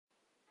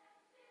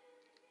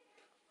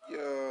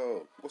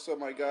Yo, what's up,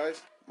 my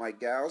guys? My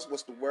gals,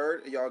 what's the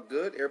word? Are y'all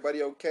good?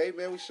 Everybody okay,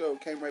 man? We sure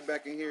came right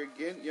back in here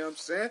again, you know what I'm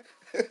saying?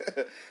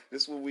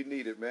 This is what we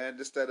needed, man.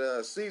 This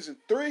that season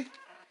 3,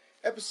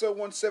 episode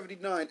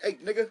 179. Hey,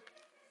 nigga,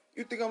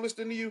 you think I'm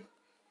listening to you?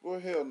 Well,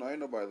 hell no, ain't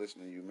nobody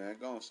listening to you, man.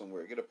 Go on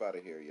somewhere. Get up out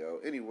of here, yo.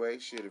 Anyway,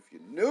 shit, if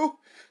you're new,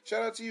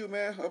 shout out to you,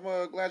 man.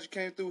 I'm glad you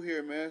came through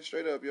here, man.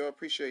 Straight up, yo.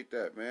 Appreciate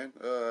that, man.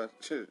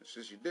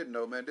 Since you didn't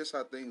know, man, this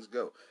how things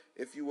go.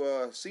 If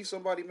you see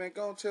somebody, man,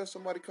 go and tell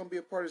somebody come be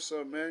a part of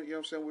something, man. You know what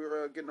I'm saying?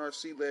 We're getting our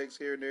sea legs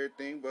here and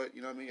everything, but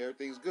you know what I mean?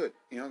 Everything's good.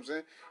 You know what I'm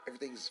saying?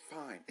 Everything's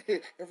fine.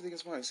 Everything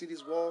is fine. See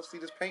these walls? See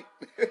this paint?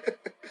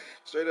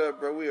 Straight up,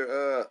 bro.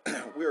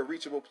 We're a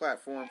reachable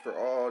platform for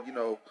all,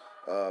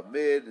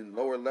 mid and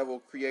lower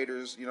level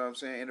creators, you know what I'm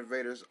saying,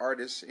 innovators,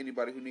 artists,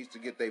 anybody who needs to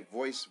get their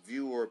voice,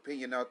 view, or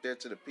opinion out there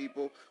to the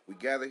people. We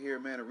gather here,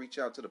 man, and reach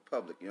out to the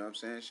public, you know what I'm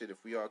saying? Shit, if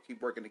we all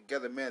keep working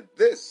together, man,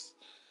 this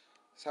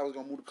is how we're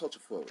going to move the culture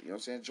forward, you know what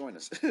I'm saying? Join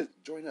us.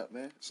 Join up,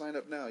 man. Sign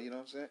up now, you know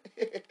what I'm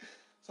saying?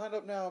 Sign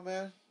up now,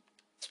 man.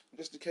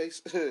 Just in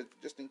case.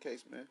 Just in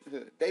case, man.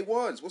 Day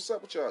ones, what's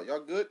up with y'all?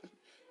 Y'all good?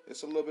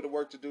 It's a little bit of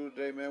work to do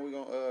today, man. We're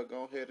going to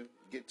go ahead and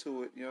get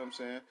to it, you know what I'm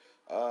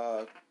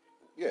saying?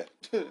 Yeah,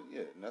 yeah,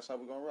 and that's how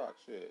we're gonna rock.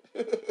 Shit,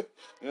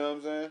 you know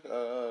what I'm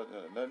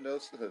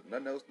saying?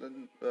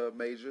 Nothing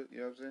major. You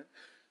know what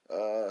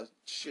I'm saying?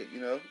 Shit,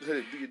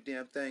 do your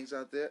damn things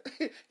out there.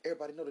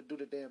 Everybody know to do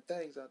the damn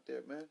things out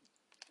there, man.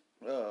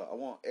 I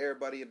want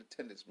everybody in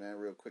attendance, man,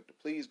 real quick, to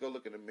please go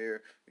look in the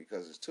mirror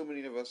because there's too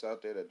many of us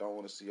out there that don't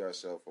want to see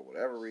ourselves for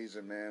whatever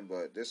reason, man.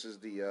 But this is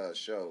the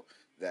show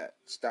that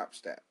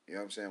stops that. You know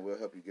what I'm saying? We'll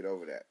help you get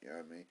over that. You know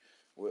what I mean?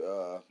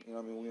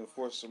 We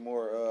enforce some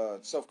more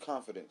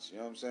self-confidence. You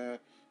know what I'm saying?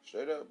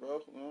 Straight up,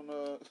 bro. We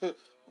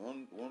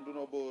don't do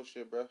no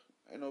bullshit, bro.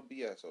 Ain't no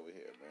BS over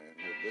here, man.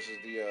 This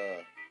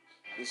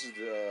is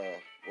the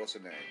what's the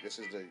name? This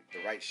is the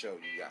right show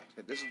you got.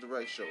 This is the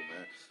right show,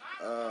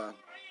 man.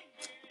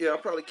 Yeah, I'll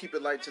probably keep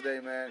it light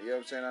today, man. You know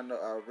what I'm saying?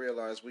 I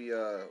realized we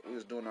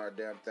was doing our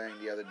damn thing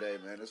the other day,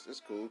 man.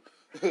 It's cool.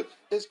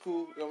 It's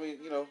cool. I mean,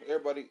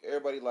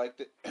 everybody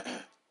liked it.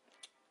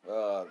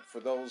 For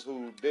those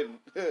who didn't,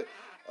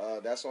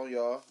 that's on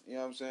y'all. You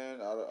know what I'm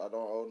saying? I don't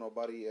owe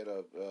nobody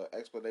an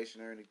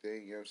explanation or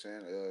anything. You know what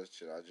I'm saying?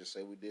 Should I just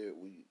say we did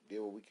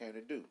what we came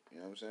to do? You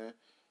know what I'm saying?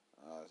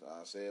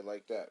 I'll say it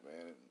like that,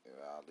 man. And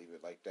I'll leave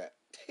it like that.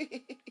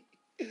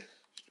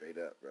 Straight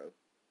up, bro.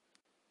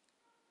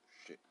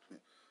 Shit.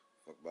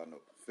 Fuck about no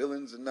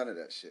feelings and none of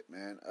that shit,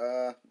 man.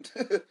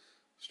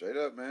 Straight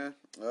up, man.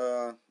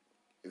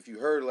 If you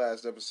heard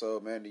last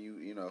episode, man,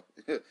 you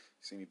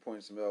see me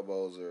pointing some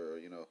elbows or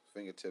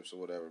fingertips or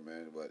whatever,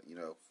 man. But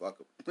fuck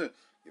them.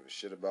 Give a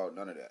shit about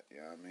none of that. You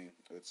know what I mean?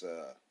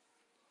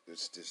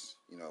 It's just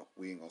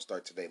we ain't gonna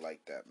start today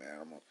like that, man.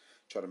 I'm gonna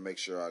try to make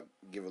sure I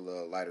give a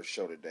little lighter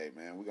show today,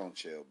 man. We gonna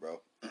chill, bro.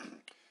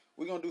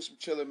 We gonna do some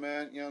chilling,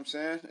 man. You know what I'm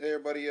saying?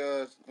 Everybody,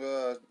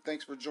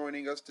 thanks for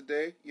joining us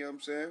today. You know what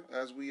I'm saying?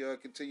 As we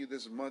continue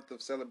this month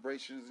of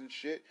celebrations and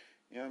shit.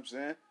 You know what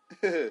I'm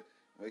saying?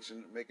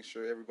 Making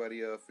sure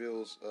everybody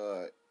feels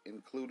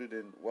included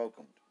and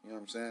welcomed. You know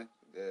what I'm saying?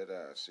 Dead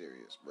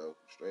serious, bro.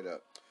 Straight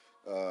up.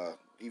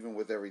 Even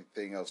with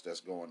everything else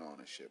that's going on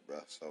and shit, bro.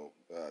 So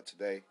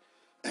today,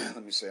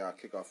 let me say I'll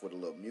kick off with a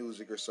little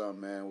music or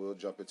something, man. We'll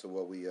jump into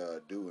what we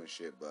do and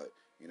shit, but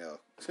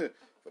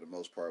for the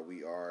most part,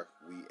 we are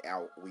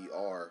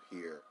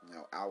here.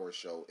 Our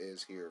show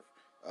is here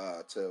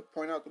to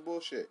point out the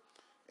bullshit.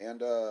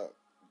 And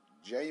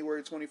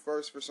January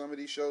 21st for some of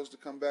these shows to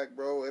come back,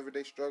 bro.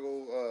 Everyday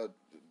Struggle,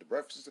 The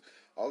Breakfast,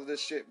 all of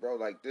this shit, bro.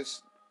 Like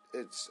this,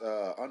 it's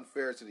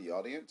unfair to the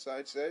audience,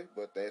 I'd say,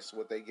 but that's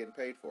what they getting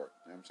paid for.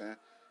 You know what I'm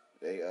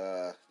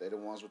saying? They the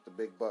ones with the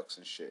big bucks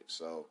and shit.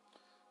 So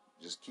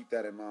just keep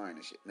that in mind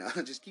and shit. Now,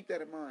 just keep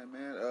that in mind,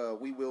 man.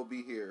 We will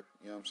be here.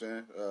 You know what I'm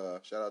saying?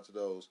 Shout out to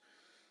those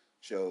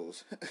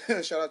shows.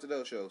 Shout out to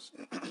those shows.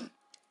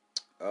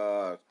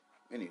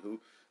 Anywho,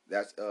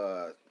 that's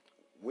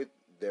with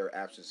their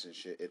absence and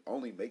shit, it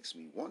only makes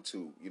me want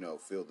to,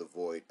 fill the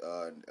void.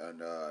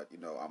 And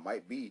I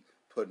might be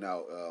putting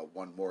out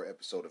one more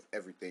episode of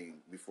everything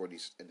before the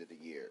end of the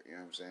year. You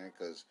know what I'm saying?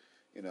 Because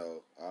I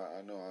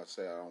know I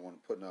say I don't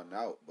want to put nothing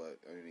out, but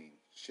I mean,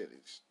 shit,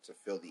 it's to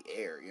fill the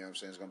air. You know what I'm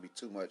saying? It's gonna be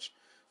too much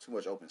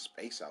open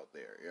space out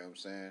there. You know what I'm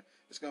saying?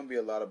 It's gonna be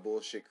a lot of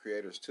bullshit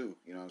creators too.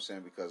 You know what I'm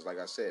saying? Because like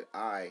I said,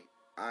 I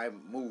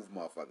move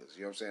motherfuckers.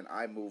 You know what I'm saying?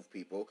 I move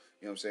people.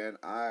 You know what I'm saying?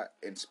 I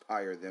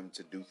inspire them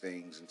to do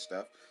things and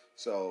stuff.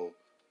 So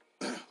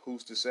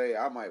who's to say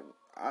I might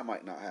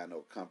not have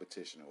no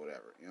competition or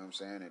whatever. You know what I'm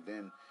saying? And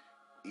then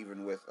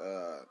even with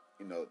the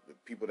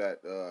people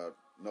that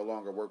no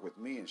longer work with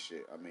me and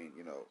shit. I mean,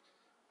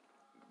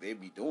 they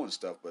be doing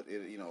stuff, but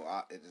it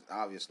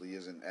obviously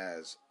isn't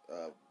as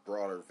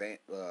broader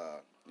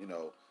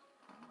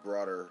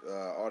broader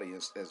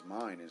audience as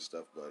mine and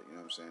stuff. But you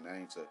know what I'm saying? That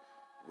ain't to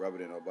rub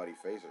it in nobody's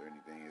face or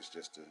anything. It's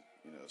just to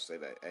say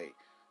that hey,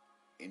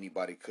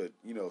 anybody could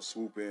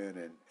swoop in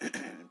and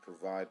and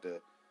provide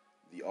the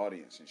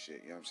audience and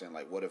shit. You know what I'm saying?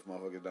 Like, what if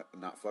motherfuckers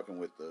not fucking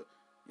with the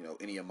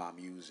any of my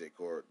music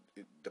or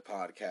the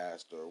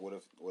podcast, or what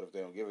if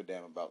they don't give a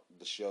damn about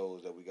the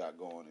shows that we got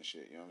going and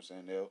shit. You know what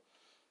I'm saying?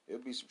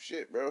 It'll be some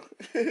shit, bro.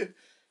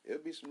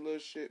 It'll be some little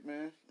shit,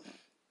 man.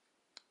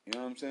 You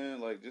know what I'm saying?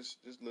 Like just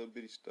little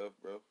bitty stuff,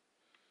 bro.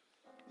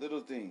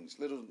 Little things,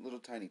 little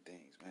tiny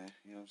things, man.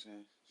 You know what I'm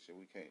saying? Shit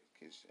we can't,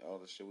 all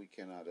the shit we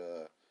cannot,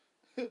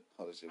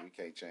 all the shit we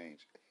can't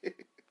change.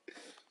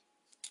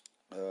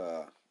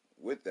 uh,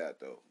 with that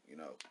though,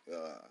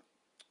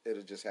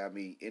 it'll just have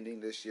me ending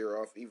this year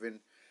off even.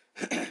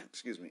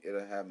 Excuse me.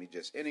 It'll have me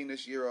just ending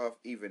this year off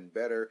even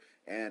better,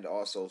 and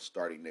also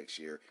starting next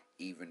year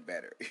even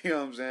better. You know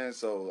what I'm saying?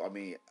 So I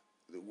mean,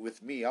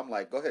 with me, I'm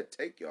like, go ahead,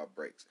 take y'all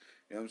breaks.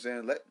 You know what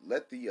I'm saying?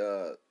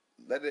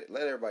 Let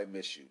everybody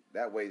miss you.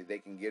 That way they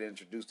can get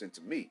introduced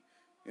into me.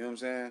 You know what I'm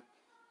saying?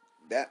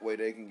 That way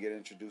they can get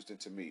introduced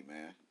into me,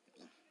 man.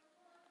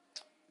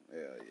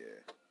 Hell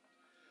yeah.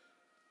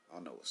 I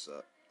know what's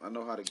up. I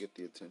know how to get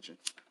the attention.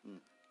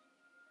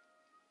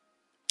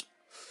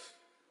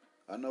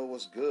 I know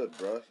what's good,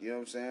 bro. You know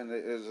what I'm saying?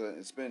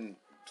 It's been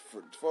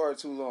far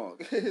too long.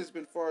 It's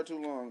been far too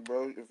long,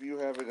 bro. If you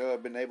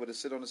haven't been able to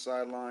sit on the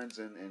sidelines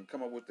and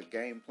come up with the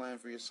game plan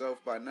for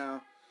yourself by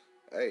now,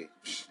 hey,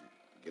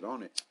 get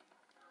on it.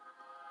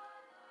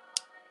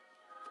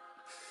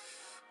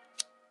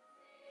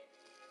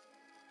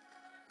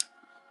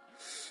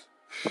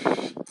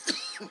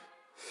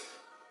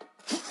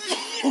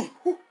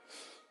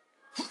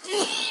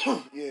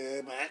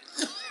 Yeah,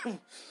 man.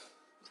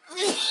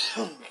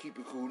 Keep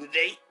it cool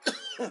today.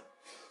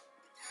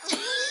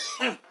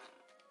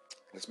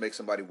 Let's make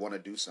somebody want to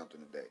do something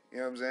today. You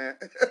know what I'm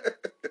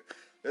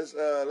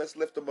saying? Let's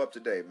lift them up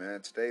today,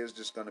 man. Today is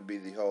just gonna be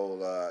the whole,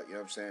 you know what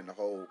I'm saying? The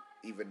whole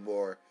even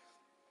more.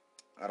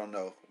 I don't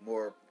know,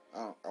 more.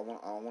 I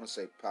don't want to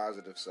say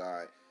positive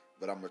side,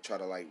 but I'm gonna try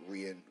to like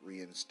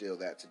reinstill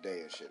that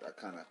today and shit.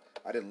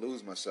 I didn't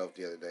lose myself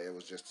the other day. It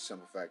was just a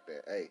simple fact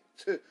that hey,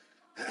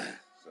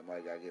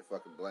 somebody gotta get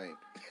fucking blamed.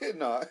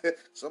 No,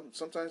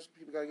 sometimes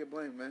people gotta get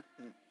blamed, man.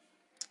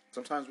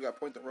 Sometimes we gotta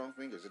point the wrong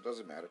fingers. It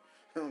doesn't matter.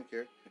 I don't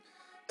care.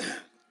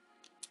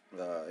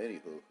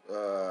 Anywho,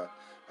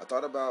 I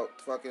thought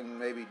about fucking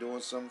maybe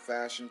doing some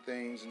fashion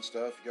things and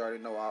stuff. You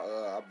already know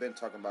I've been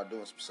talking about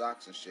doing some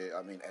socks and shit.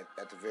 I mean,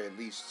 at the very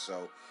least.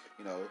 So,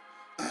 you know,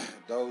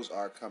 those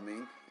are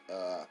coming.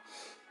 I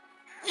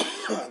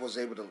was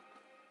able to,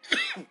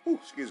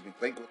 excuse me,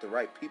 link with the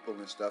right people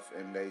and stuff,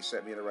 and they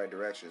set me in the right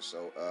direction.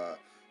 So,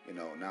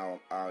 now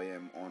I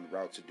am on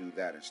route to do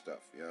that and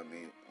stuff. You know what I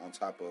mean? On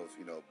top of,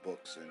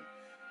 books and,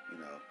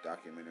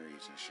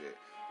 documentaries and shit.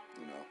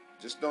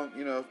 Just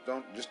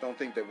don't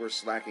think that we're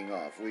slacking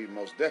off. We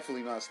most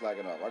definitely not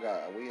slacking off.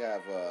 We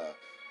have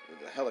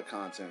hella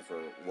content for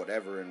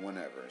whatever and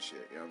whenever and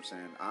shit. You know what I'm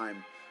saying?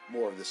 I'm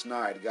more of the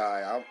snide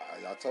guy.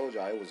 I told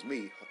y'all it was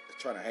me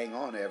trying to hang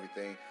on to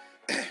everything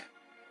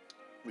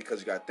because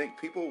you gotta think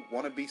people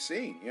want to be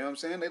seen. You know what I'm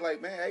saying? They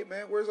like, man, hey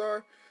man, where's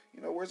our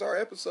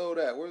episode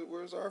at?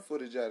 Where's our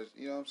footage at?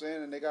 You know what I'm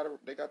saying? And they got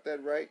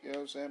that right. You know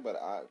what I'm saying? But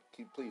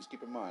please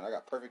keep in mind, I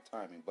got perfect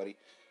timing, buddy.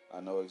 I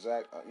know you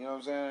know what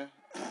I'm saying?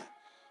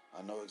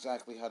 I know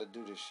exactly how to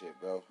do this shit,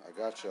 bro. I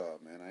got y'all,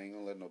 man. I ain't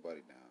gonna let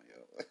nobody down,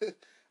 yo.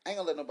 I ain't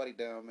gonna let nobody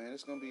down, man.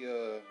 It's gonna be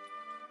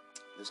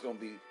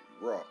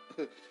raw.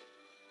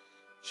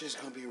 Shit's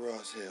gonna be raw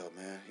as hell,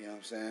 man. You know what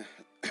I'm saying?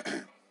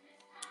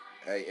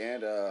 Hey,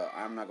 and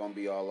I'm not gonna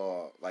be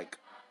all like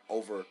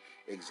over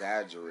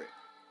exaggerated.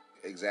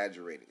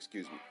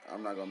 Excuse me.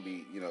 I'm not gonna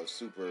be,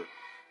 super,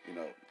 you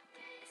know,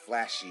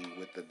 flashy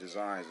with the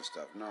designs and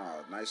stuff.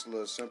 Nah, nice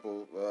little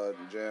simple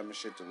jam and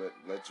shit to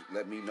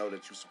let me know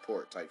that you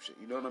support type shit.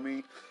 You know what I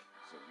mean?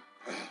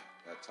 So,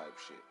 that type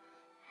shit.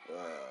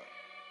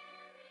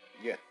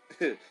 Yeah,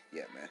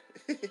 yeah, man.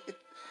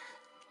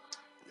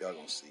 Y'all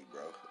gonna see,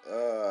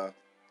 bro.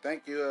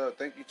 Thank you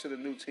to the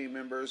new team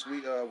members.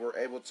 We were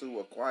able to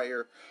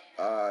acquire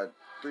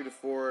 3 to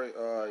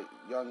 4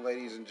 young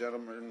ladies and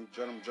gentlemen,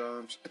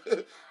 germs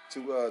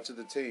to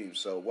the team.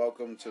 So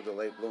welcome to the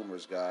late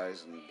bloomers,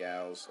 guys and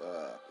gals.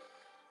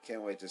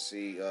 Can't wait to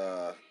see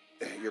your.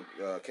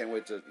 Can't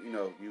wait to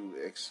you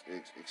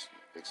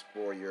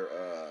explore your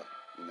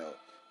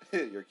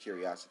your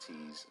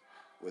curiosities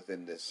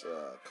within this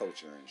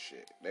culture and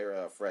shit.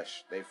 They're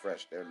fresh. They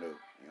fresh. They're new.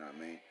 You know what I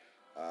mean?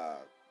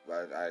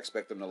 I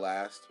expect them to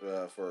last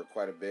for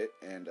quite a bit,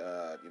 and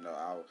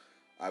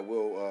I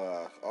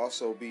will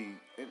also be,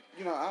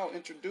 I'll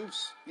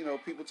introduce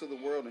people to the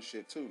world and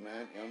shit too,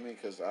 man. You know what I mean?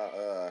 Because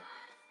I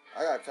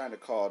got kind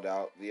of called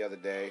out the other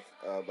day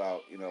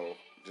about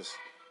just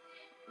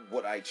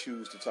what I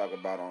choose to talk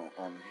about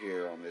on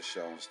here on this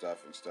show and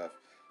stuff.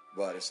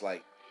 But it's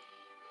like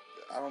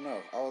I don't know.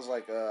 I was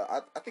like,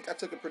 I think I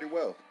took it pretty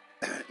well.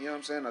 You know what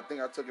I'm saying? I think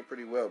I took it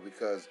pretty well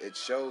because it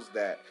shows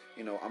that,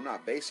 I'm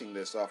not basing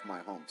this off my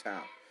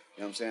hometown.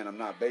 You know what I'm saying? I'm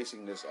not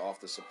basing this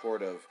off the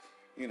support of,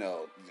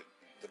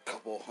 the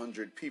couple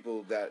hundred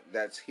people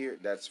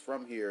that's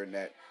from here and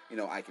that,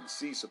 I can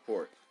see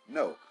support.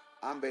 No,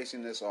 I'm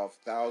basing this off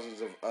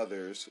thousands of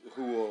others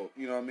who will,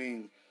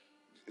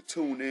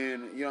 tune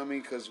in. You know what I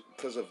mean?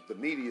 Because of the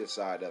media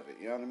side of it.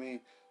 You know what I mean?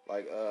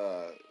 Like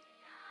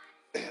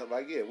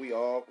like yeah, we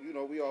all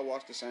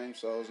watch the same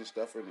shows and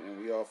stuff, and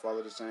we all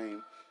follow the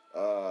same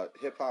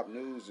hip hop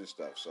news and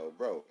stuff. So,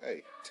 bro,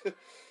 hey,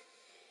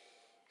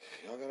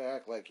 y'all gotta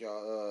act like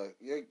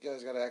you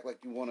guys gotta act like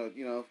you wanna,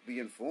 be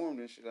informed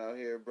and shit out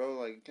here, bro.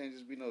 Like, you can't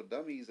just be no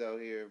dummies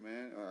out here,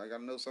 man. I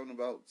gotta know something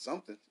about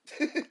something.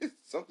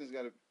 Something's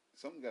gotta,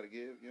 something gotta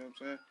give. You know what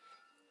I'm saying?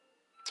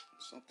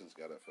 Something's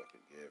gotta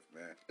fucking give,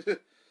 man.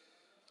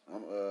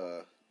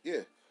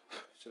 Yeah.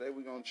 Today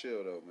we gonna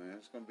chill though, man.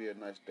 It's gonna be a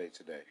nice day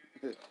today.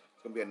 It's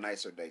gonna be a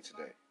nicer day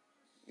today.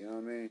 You know what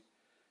I mean?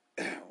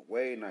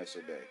 Way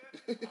nicer day.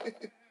 I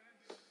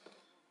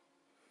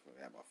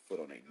had my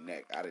foot on their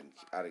neck. I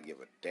didn't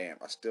give a damn.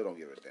 I still don't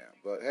give a damn.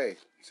 But hey,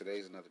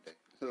 today's another day.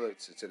 Look,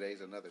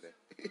 today's another day.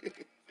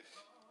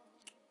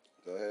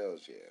 The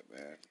hell's yeah,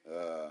 man.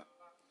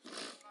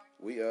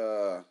 We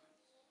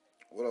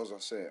what was I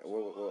saying?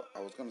 Well,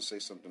 I was gonna say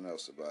something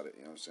else about it.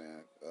 You know what I'm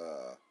saying?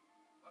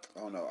 I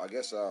don't know. I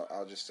guess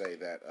I'll just say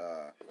that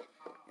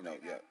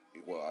yeah.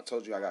 Well, I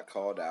told you I got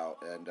called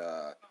out, and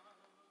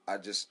I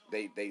just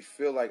they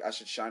feel like I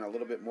should shine a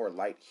little bit more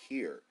light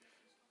here.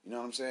 You know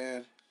what I'm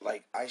saying?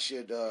 Like I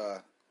should,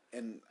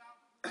 and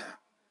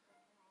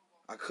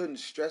I couldn't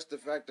stress the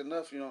fact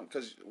enough,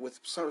 because with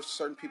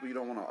certain people you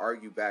don't want to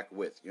argue back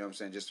with. You know what I'm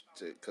saying? Just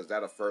because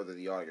that'll further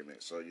the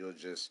argument. So you'll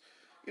just,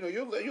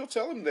 you'll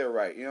tell them they're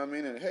right. You know what I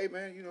mean? And hey,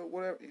 man,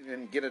 whatever,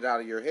 and get it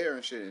out of your hair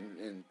and shit,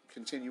 and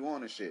continue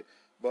on and shit.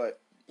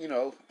 But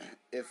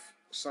if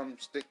some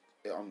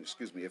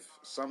if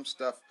some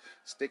stuff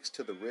sticks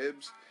to the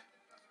ribs,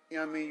 you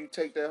know what I mean? You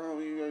take that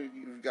home,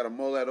 you got to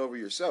mull that over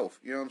yourself.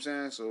 You know what I'm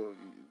saying? So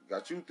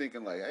got you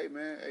thinking like, hey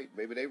man, hey,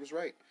 maybe they was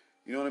right.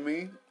 You know what I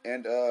mean?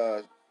 And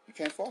you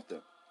can't fault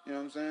them. You know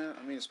what I'm saying?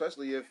 I mean,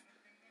 especially if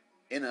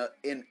in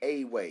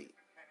a way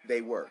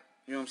they were.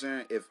 You know what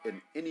I'm saying? If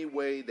in any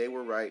way they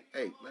were right,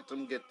 hey, let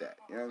them get that.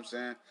 You know what I'm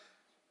saying?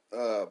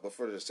 But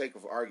for the sake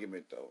of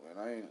argument, though, and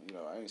I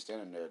ain't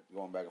standing there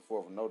going back and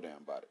forth with no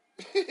damn body.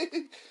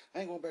 I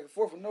ain't going back and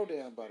forth with no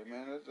damn body,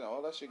 man.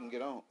 All that shit can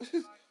get on.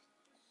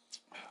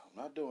 I'm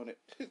not doing it.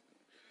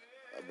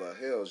 But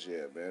hell's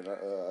yeah, man.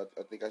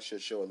 I think I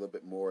should show a little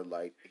bit more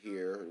light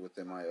here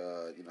within my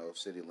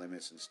city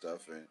limits and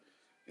stuff, and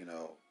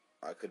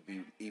I could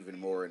be even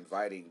more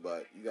inviting.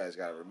 But you guys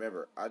gotta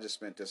remember, I just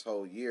spent this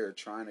whole year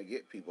trying to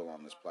get people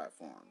on this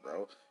platform,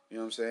 bro. You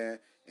know what I'm saying?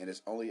 And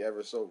it's only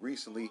ever so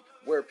recently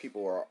where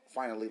people are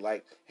finally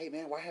like, hey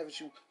man, why haven't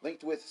you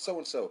linked with so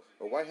and so,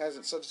 or why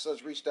hasn't such and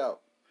such reached out?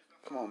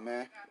 Come on,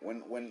 man.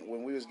 When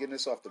we was getting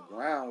this off the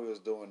ground, we was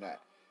doing that.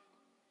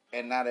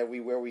 And now that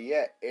where we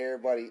at,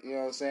 everybody, you know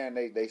what I'm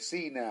saying, they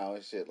see now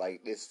and shit.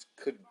 Like this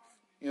could,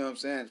 you know what I'm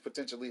saying,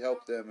 potentially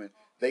help them, and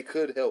they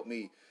could help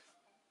me.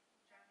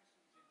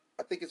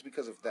 I think it's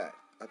because of that.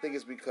 I think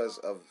it's because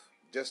of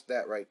just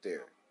that right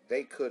there.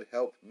 They could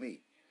help me.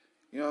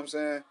 You know what I'm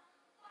saying?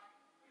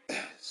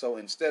 So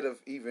instead of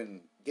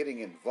even getting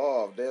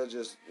involved, they'll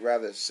just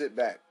rather sit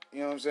back. You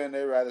know what I'm saying?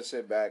 They rather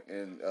sit back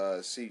and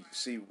see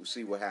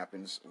what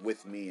happens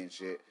with me and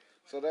shit.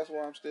 So that's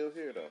why I'm still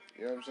here, though.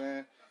 You know what I'm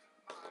saying?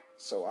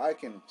 So I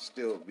can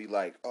still be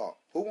like, oh,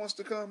 who wants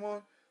to come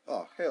on?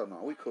 Oh, hell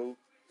no, we cool.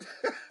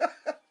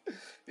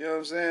 You know what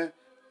I'm saying?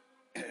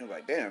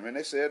 Like, damn, man,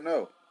 they said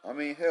no. I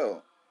mean,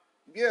 hell,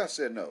 yeah, I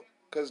said no.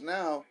 Because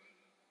now,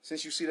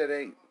 since you see that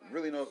ain't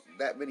really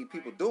that many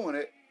people doing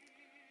it,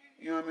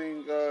 you know what I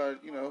mean? You're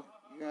going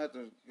to have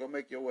to go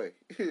make your way.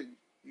 You're going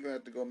to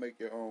have to go make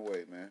your own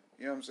way, man.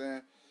 You know what I'm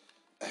saying?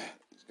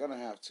 It's going to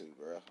have to,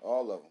 bro.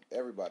 All of them.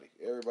 Everybody.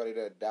 Everybody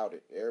that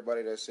doubted.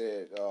 Everybody that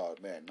said, oh,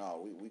 man,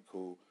 no, we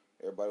cool.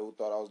 Everybody who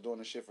thought I was doing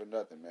this shit for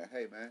nothing, man.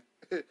 Hey, man.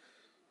 I'm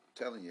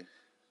telling you.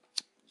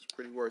 It's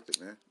pretty worth it,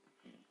 man.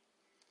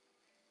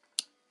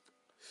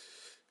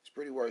 It's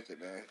pretty worth it,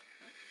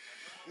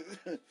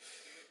 man.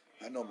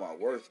 I know my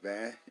worth,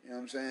 man. You know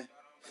what I'm saying?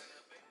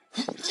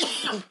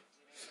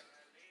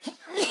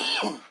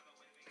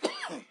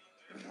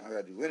 I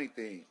gotta do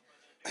anything.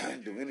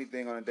 Do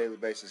anything on a daily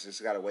basis.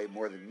 It's gotta weigh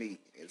more than me.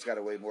 It's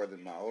gotta weigh more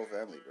than my whole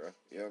family, bro.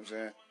 You know what I'm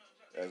saying?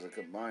 As a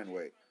combined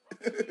weight.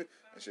 That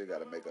shit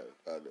gotta make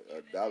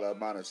a dollar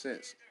amount of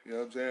sense. You know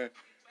what I'm saying?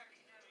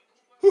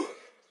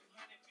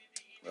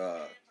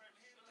 Uh,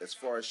 as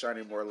far as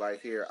shining more light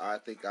here, I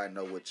think I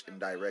know which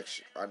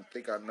direction. I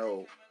think I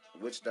know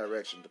which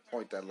direction to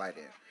point that light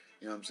in.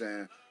 You know what I'm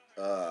saying?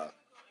 Uh,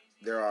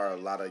 there are a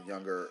lot of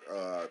younger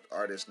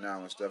artists now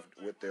and stuff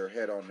with their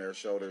head on their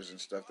shoulders and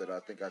stuff that I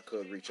think I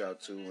could reach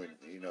out to, and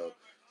you know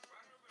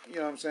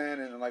what I'm saying,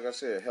 and like I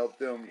said, help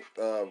them.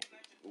 I'm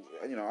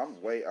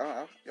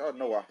y'all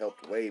know I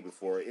helped way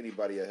before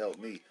anybody had helped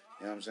me. You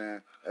know what I'm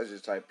saying? That's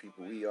just the type of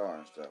people we are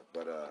and stuff.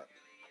 But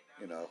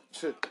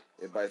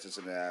it bites us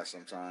in the ass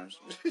sometimes.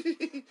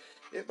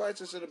 It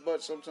bites us in the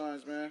butt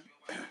sometimes, man.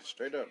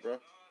 Straight up, bro.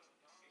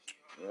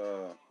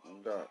 Oh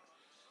God.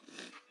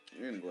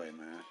 Anyway,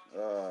 man.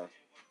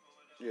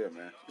 Yeah,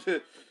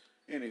 man.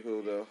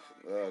 Anywho, though,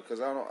 because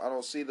I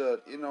don't see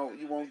the,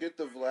 you won't get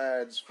the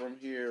Vlads from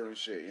here and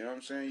shit. You know what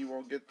I'm saying? You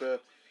won't get the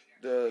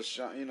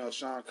Sean,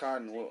 Sean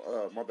Cotton.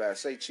 My bad.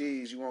 Say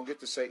Cheese. You won't get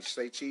the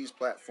Say Cheese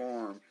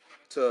platform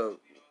to,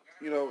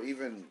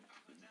 even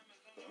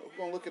we're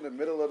gonna look in the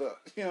middle of the,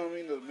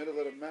 the middle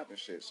of the map and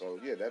shit. So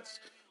yeah,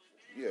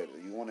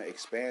 you want to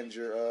expand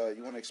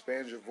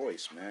your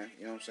voice, man.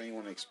 You know what I'm saying? You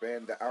want to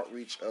expand the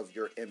outreach of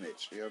your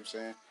image. You know what I'm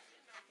saying?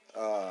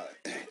 Uh,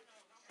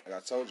 like I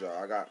told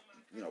y'all, I got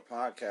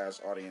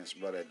podcast audience,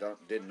 but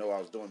didn't know I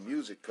was doing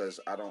music because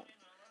I don't.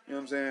 You know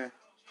what I'm saying?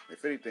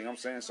 If anything, I'm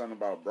saying something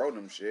about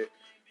Brodom shit.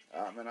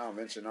 I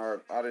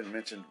didn't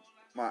mention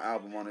my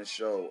album on this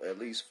show at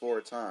least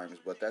 4 times,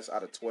 but that's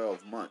out of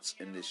 12 months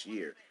in this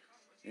year.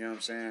 You know what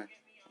I'm saying?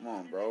 Come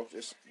on, bro.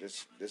 This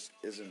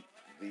isn't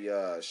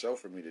the show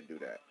for me to do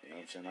that. You know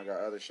what I'm saying? I got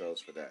other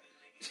shows for that.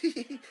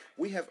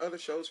 We have other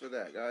shows for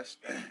that, guys.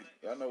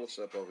 Y'all know what's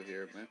up over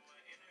here, man.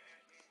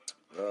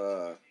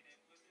 Uh,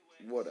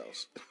 what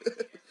else?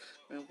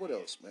 Man, what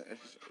else, man? I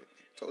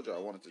told you I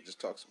wanted to just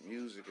talk some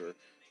music or,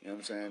 you know what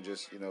I'm saying?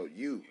 Just,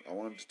 you. I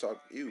wanted to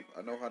talk you.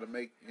 I know how to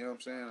make, you know what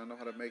I'm saying? I know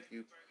how to make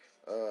you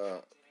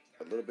a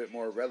little bit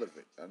more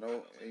relevant. I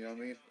know, you know what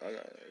I mean? I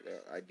got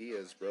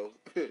ideas, bro.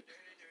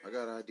 I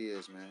got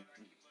ideas, man.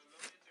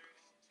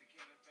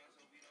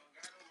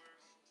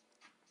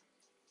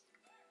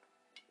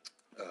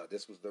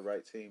 This was the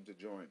right team to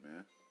join,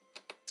 man.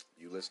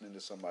 You listening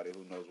to somebody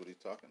who knows what he's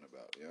talking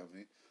about. You know what I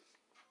mean?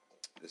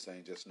 This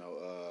ain't just no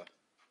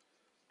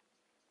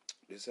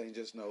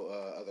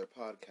other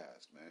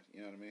podcast, man.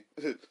 You know what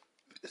I mean?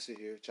 Sit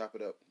here, chop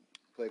it up,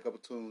 play a couple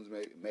tunes,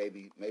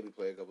 maybe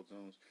play a couple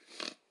tunes.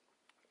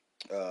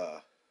 Uh,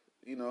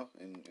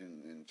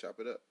 and chop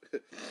it up.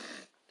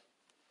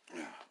 I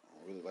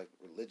don't really like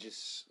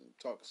religious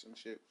talks and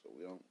shit, so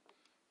we don't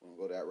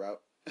go that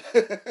route.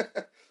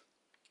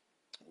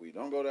 We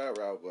don't go that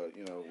route, but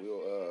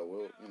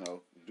we'll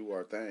do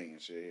our thing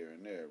and shit here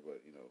and there.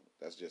 But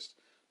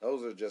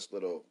those are just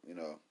little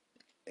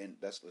and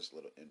that's just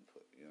little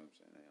input. You know what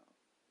I'm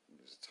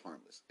saying? It's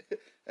harmless.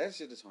 That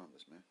shit is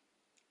harmless, man.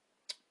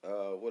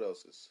 What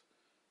else is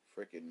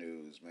freaking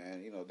news,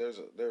 man? There's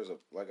a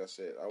like I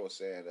said, I was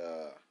saying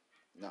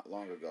not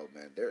long ago,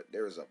 man.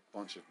 There is a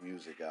bunch of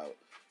music out,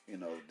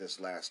 this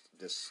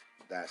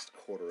last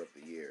quarter of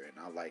the year, and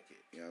I like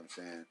it. You know what I'm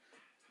saying?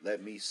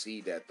 Let me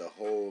see that the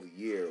whole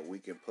year we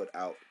can put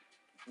out,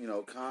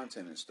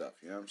 content and stuff.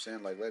 You know what I'm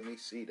saying? Like, let me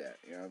see that.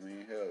 You know what I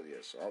mean? Hell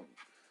yeah. So I'm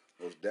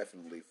most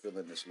definitely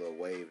feeling this little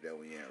wave that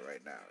we in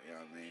right now. You know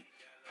what I mean?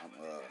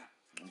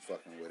 I'm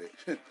fucking with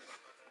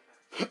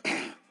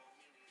it.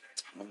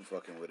 I'm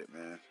fucking with it,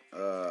 man.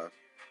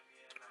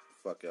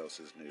 Fuck else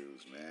is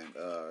news, man.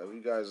 Have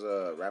you guys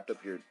wrapped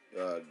up your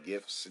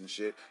gifts and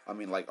shit? I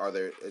mean, like,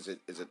 is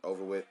it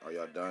over with? Are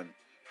y'all done?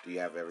 Do you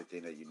have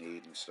everything that you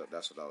need and stuff?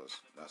 That's what I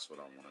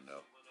want to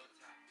know.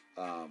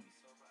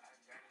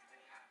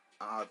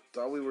 I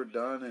thought we were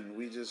done, and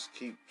we just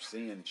keep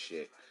seeing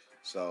shit.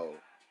 So,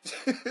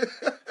 you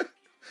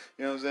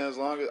know what I'm saying? As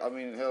long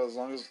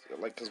as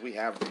like, cause we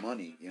have the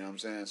money. You know what I'm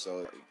saying? So,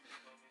 like,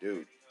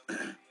 dude,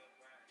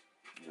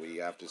 we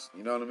have to.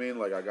 You know what I mean?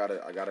 Like, I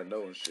gotta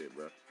know and shit,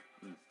 bro.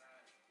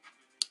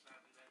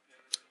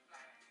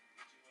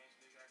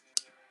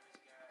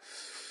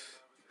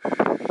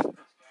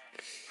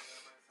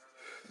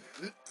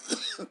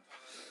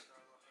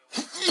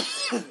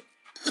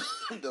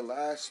 The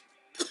last,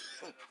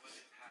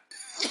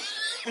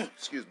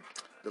 excuse me,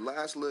 the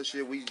last little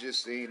shit we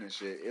just seen and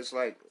shit. It's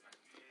like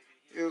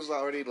it was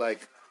already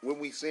like when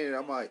we seen it.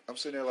 I'm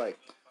sitting there like,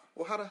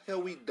 well, how the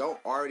hell we don't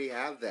already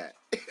have that?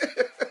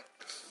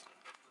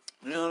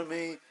 You know what I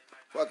mean?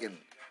 Fucking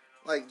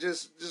like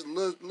just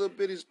little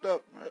bitty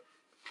stuff, man.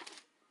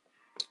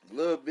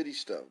 Little bitty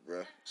stuff,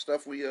 bro.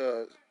 Stuff we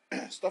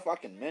stuff I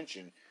can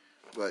mention,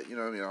 but you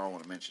know what I mean. I don't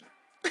want to mention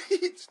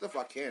it. Stuff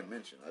I can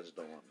mention. I just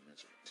don't want to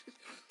mention it.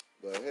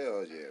 But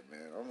hell yeah,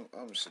 man.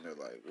 I'm sitting there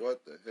like,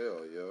 what the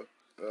hell,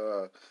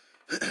 yo?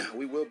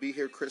 We will be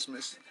here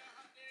Christmas.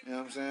 You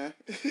know what I'm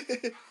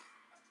saying?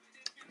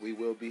 We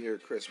will be here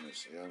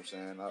Christmas. You know what I'm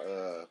saying?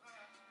 I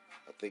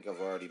think I've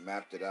already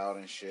mapped it out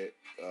and shit.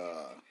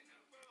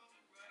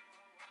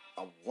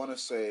 I want to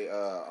say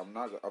I'm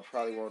not. I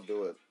probably won't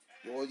do it.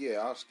 Well, yeah,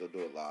 I'll still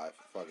do it live.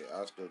 Fuck it,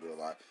 I'll still do it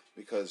live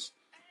because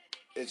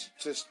it's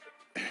just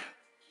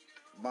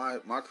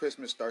my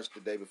Christmas starts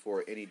the day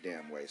before any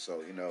damn way.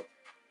 So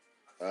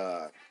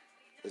uh,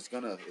 it's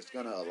gonna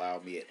allow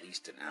me at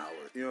least an hour.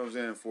 You know what I'm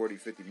saying? 40,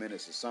 50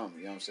 minutes or something.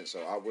 You know what I'm saying?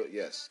 So I will.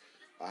 Yes,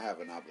 I have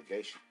an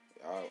obligation.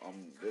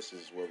 This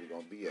is where we're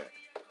gonna be at.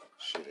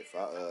 Shit, if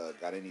I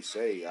got any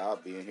say, I'll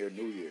be in here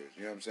New Year's.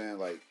 You know what I'm saying?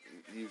 Like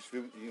you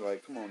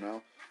like, come on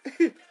now.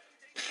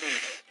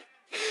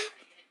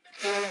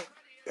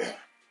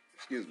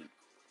 Excuse me.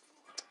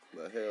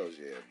 But hell's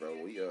yeah,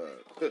 bro. We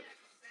I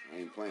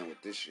ain't playing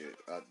with this shit.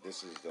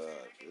 This is the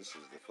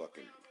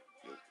fucking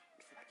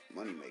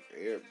money maker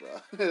here,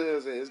 bro.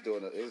 It's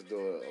doing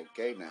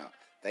okay now.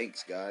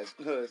 Thanks, guys.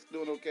 It's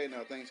doing okay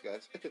now. Thanks,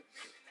 guys.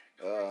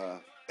 uh,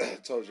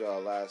 told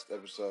y'all last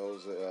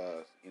episodes,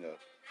 it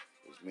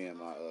was me and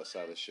my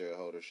silent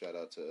shareholder. Shout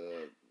out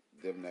to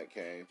them that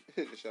came.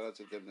 Shout out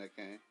to them that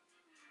came.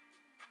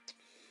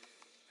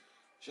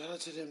 Shout out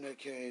to them that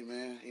came,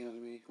 man. You know what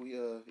I mean? We, I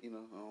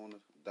don't want to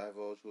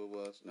divulge who it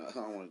was. No, I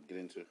don't want to get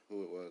into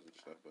who it was and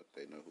stuff, but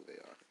they know who they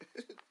are.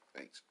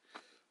 Thanks.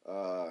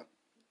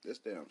 This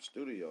damn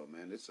studio,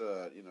 man. It's,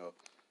 I'm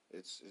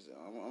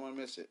gonna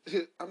miss it.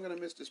 I'm gonna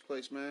miss this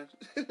place, man.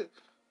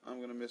 I'm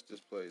gonna miss this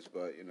place,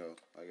 but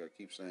like I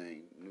keep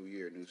saying, new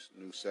year, new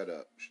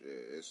setup.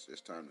 Shit,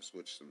 it's time to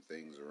switch some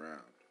things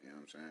around. You know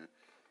what I'm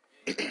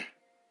saying?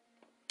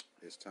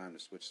 It's time to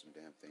switch some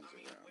damn things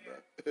around,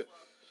 bro.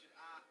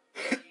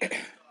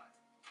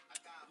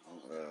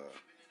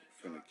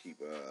 I'm finna keep,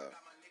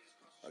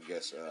 I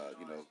guess,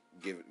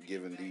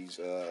 giving these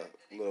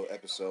little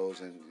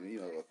episodes and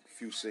a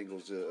few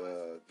singles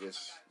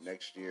this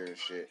next year and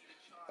shit.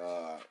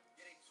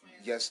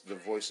 Yes, the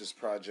Voices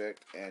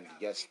Project, and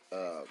yes,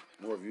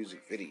 more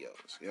music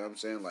videos. You know what I'm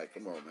saying? Like,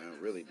 come on, man,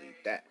 really need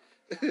that.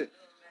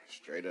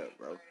 Straight up,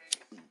 bro.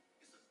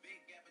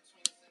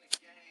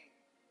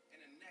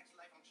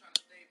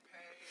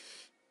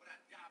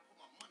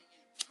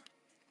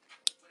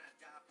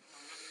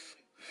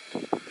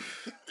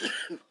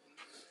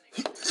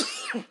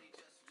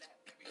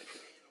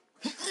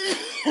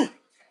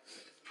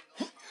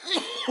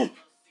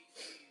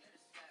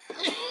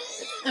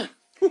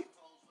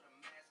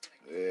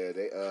 Yeah,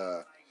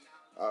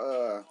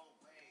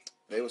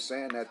 they were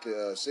saying that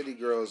the city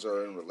girls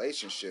are in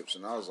relationships,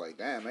 and I was like,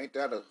 damn, ain't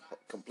that a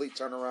complete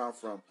turnaround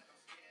from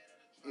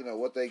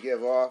what they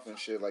give off and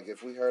shit? Like,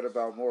 if we heard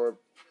about more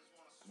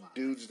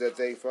dudes that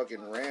they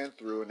fucking ran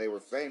through and they were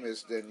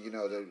famous, then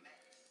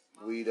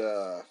we'd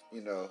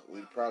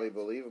probably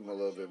believe them a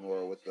little bit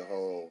more with the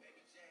whole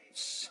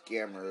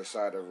scammer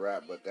side of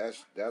rap. But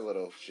that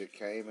little shit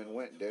came and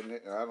went, didn't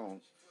it? I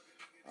don't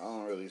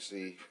really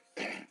see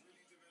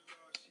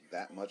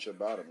that much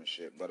about them and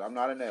shit. But I'm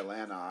not in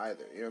Atlanta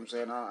either. You know what I'm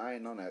saying? I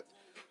ain't on that.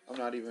 I'm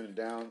not even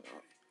down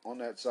on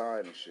that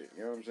side and shit.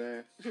 You know what I'm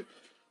saying?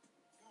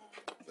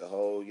 The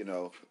whole,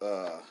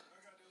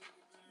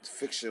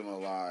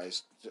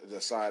 fictionalized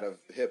the side of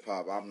hip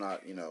hop. I'm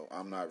not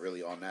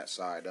really on that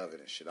side of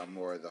it and shit. I'm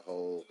more of the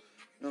whole,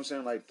 what I'm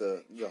saying, like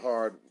the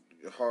hard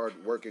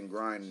working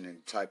grinding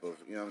and type of,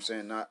 what I'm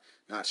saying, not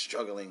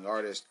struggling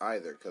artist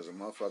either, because a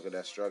motherfucker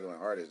that's struggling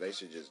artist, they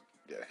should just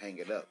hang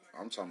it up.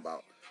 I'm talking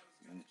about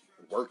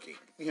working.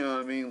 You know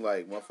what I mean?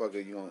 Like, motherfucker,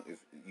 if you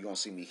gonna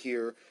see me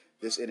here,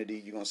 this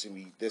entity, you're gonna see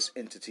me this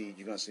entity,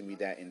 you're gonna see me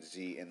that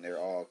entity, and they're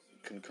all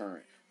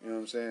concurrent. You know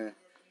what I'm saying?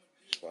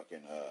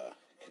 Fucking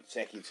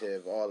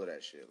consecutive, all of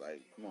that shit.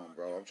 Like, come on,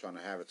 bro. I'm trying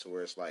to have it to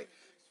where it's like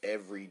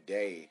every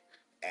day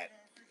at,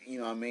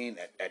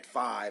 at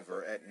 5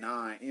 or at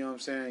 9. You know what I'm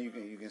saying?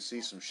 You can see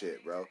some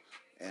shit, bro.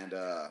 And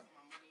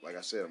like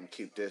I said, I'm gonna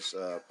keep this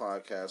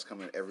podcast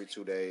coming every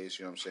 2 days.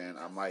 You know what I'm saying?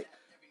 I might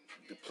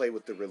play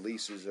with the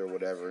releases or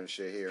whatever and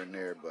shit here and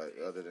there, but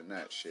other than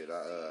that, shit,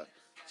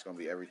 it's gonna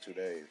be every 2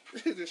 days.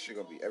 This shit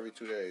gonna be every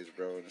 2 days,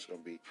 bro, and it's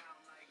gonna be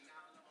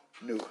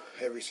new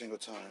every single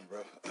time,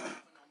 bro.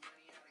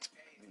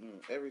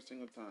 Every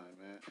single time,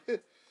 man.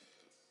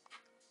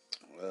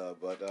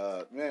 But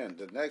man,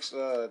 the next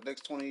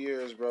 20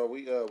 years, bro,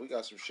 we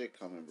got some shit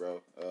coming,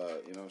 bro.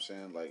 You know what I'm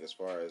saying? Like, as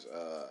far as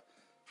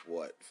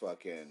what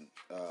fucking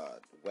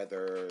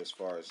weather, as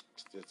far as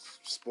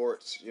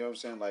sports, you know what I'm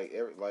saying? Like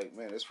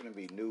man, it's gonna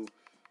be new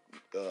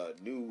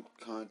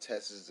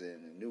contests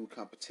and new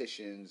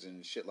competitions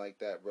and shit like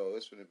that, bro.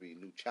 It's gonna be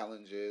new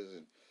challenges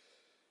and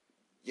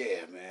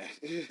yeah, man,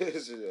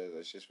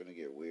 that shit's gonna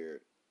get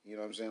weird. You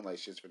know what I'm saying? Like,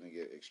 shit's gonna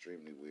get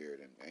extremely weird,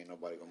 and ain't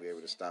nobody gonna be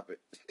able to stop it.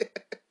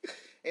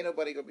 Ain't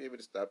nobody gonna be able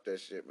to stop that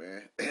shit,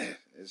 man.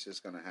 It's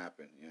just gonna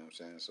happen. You know what I'm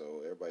saying?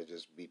 So everybody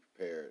just be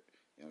prepared.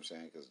 You know what I'm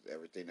saying? Because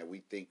everything that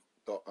we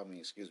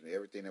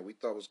everything that we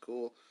thought was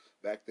cool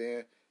back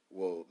then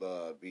will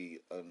be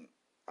an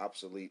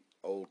obsolete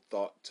old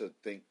thought to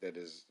think that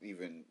is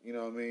even, you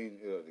know what I mean,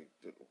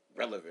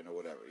 relevant or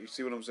whatever. You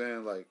see what I'm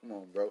saying? Like, come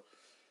on, bro.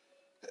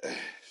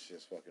 It's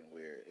just fucking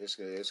weird. It's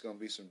gonna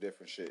be some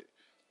different shit.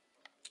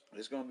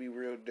 It's gonna be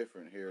real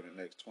different here in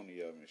the next 20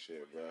 of them and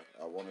shit, bro.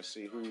 I want to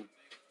see who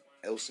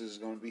else is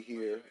gonna be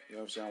here. You know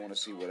what I'm saying? I want to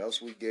see what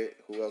else we get,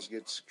 who else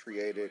gets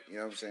created. You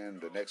know what I'm saying?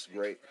 The next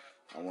great.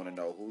 I want to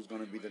know who's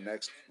gonna be the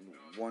next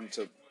one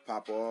to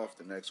pop off,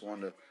 the next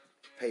one to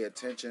pay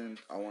attention.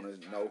 I want to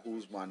know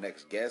who's my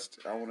next guest.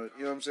 I want to,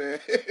 you know what I'm saying?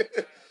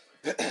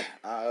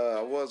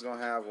 I was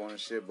gonna have one and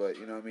shit, but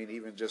you know what I mean.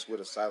 Even just with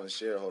a silent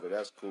shareholder,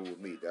 that's cool with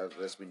me. That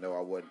lets me know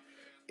I wasn't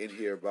in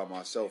here by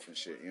myself and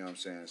shit. You know what I'm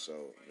saying?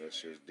 So that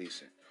shit's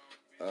decent.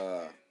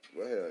 Well, hell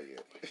yeah,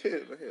 well, hell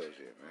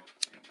yeah, man.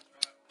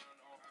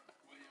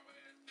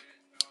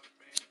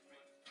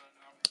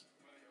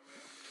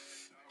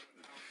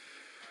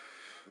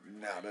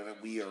 Now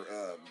that we are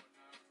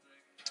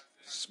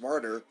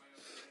smarter,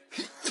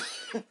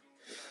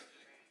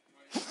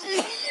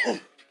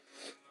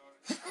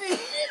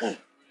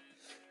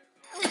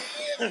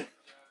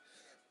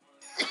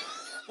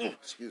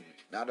 excuse me.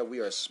 Now that we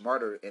are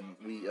smarter and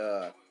we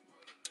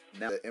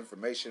now the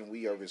information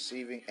we are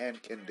receiving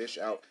and can dish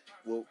out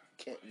will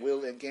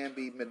and can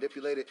be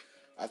manipulated.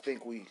 I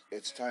think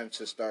it's time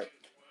to start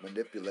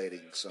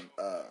manipulating some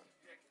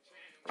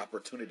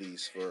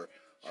opportunities for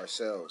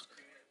ourselves.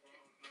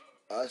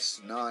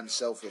 Us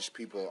non-selfish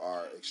people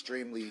are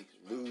extremely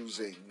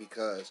losing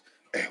because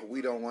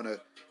we don't want to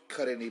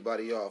cut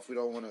anybody off. We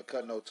don't want to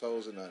cut no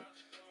toes in a.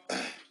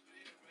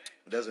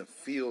 It doesn't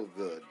feel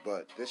good,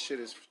 but this shit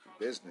is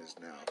business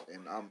now,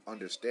 and I'm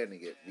understanding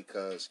it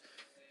because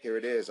here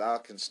it is. I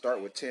can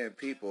start with 10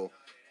 people,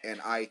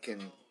 and I can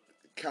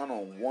count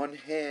on one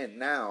hand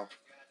now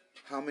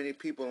how many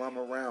people I'm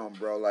around,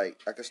 bro.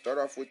 Like, I can start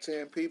off with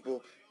 10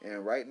 people,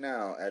 and right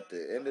now, at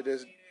the end of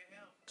this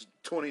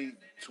 20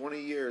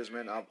 years,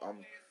 man,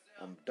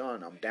 I'm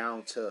done. I'm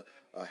down to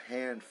a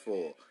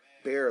handful,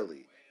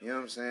 barely. You know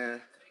what I'm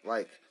saying?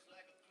 Like,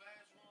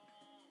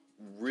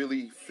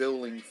 really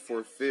feeling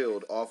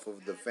fulfilled off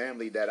of the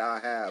family that I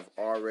have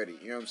already.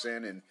 You know what I'm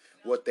saying? And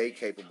what they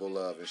capable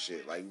of and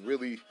shit. Like,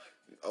 really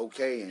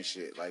okay and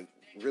shit. Like,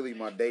 really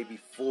my day be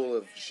full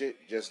of shit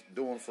just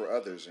doing for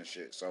others and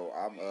shit. So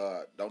I'm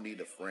don't need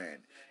a friend.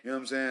 You know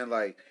what I'm saying?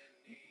 Like,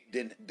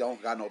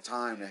 don't got no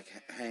time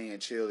to hang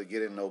and chill to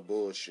get in no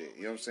bullshit.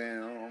 You know what I'm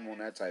saying? I'm on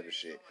that type of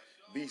shit.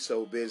 Be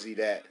so busy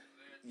that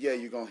yeah,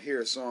 you're gonna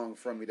hear a song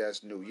from me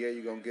that's new. Yeah,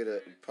 you're gonna get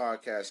a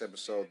podcast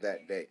episode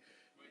that day.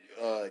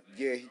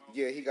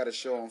 Yeah, he got a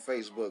show on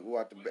Facebook. Go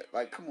out the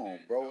like, come on,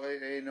 bro.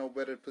 Ain't no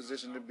better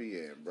position to be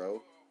in,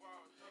 bro.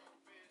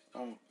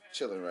 I'm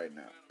chilling right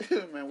now,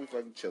 man. We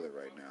fucking chilling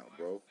right now,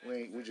 bro.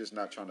 We just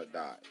not trying to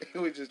die.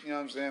 We just, you know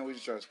what I'm saying. We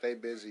just trying to stay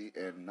busy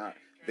and not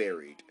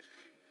buried.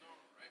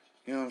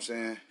 You know what I'm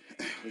saying?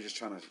 We just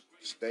trying to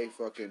stay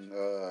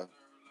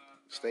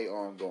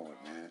ongoing,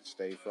 man.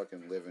 Stay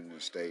fucking living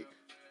and staying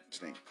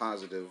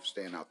positive,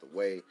 staying out the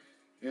way.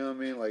 You know what I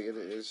mean? Like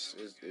it's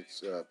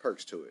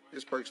perks to it.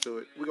 It's perks to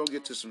it. We're gonna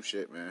get to some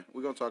shit, man.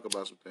 We're gonna talk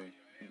about some things.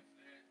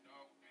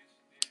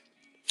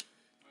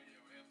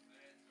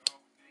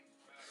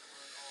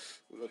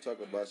 We're gonna talk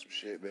about some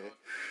shit, man.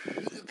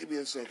 Give me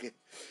a second.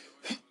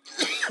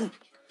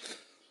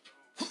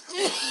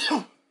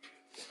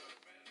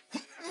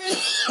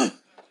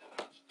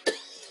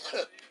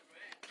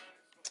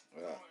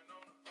 Uh,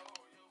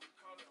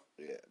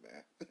 yeah,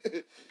 man.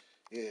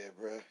 Yeah,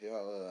 bro.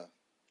 Y'all,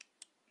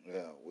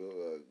 yeah,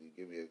 you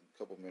give me a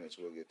couple minutes,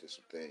 we'll get to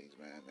some things,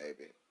 man.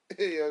 Maybe.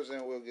 You know what I'm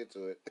saying? We'll get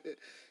to it.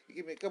 You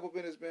give me a couple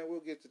minutes, man. We'll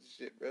get to the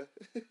shit, bro.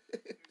 Give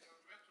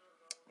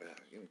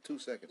me 2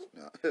 seconds.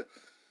 No.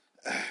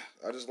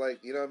 I just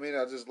like, you know what I mean.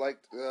 I just like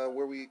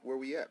where we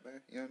at,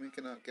 man. You know what I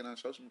mean. Can I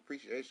show some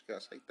appreciation? Can I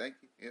say thank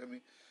you? You know what I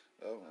mean.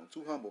 I'm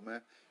too humble,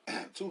 man.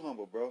 Too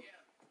humble, bro.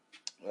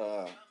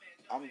 Uh,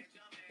 I'm,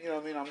 you know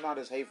what I mean. I'm not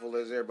as hateful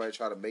as everybody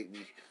try to make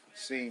me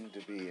seem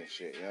to be and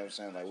shit. You know what I'm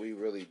saying? Like, we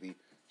really be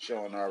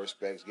showing our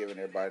respects, giving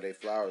everybody their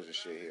flowers and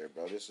shit here,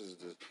 bro. This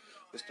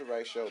the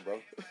right show,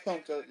 bro.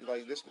 I'm telling you,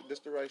 like, this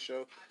the right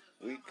show.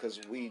 Cause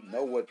we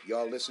know what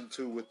y'all listen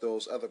to with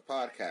those other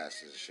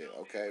podcasts and shit.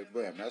 Okay,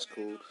 bam, that's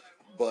cool.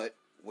 But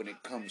when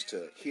it comes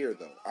to here,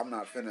 though, I'm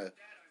not finna,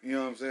 you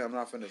know what I'm saying? I'm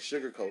not finna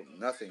sugarcoat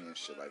nothing and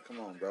shit. Like,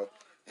 come on, bro.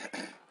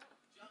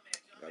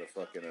 Gotta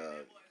fucking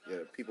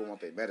yeah. People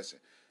want their medicine.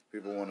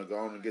 People want to go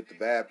on and get the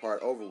bad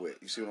part over with.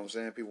 You see what I'm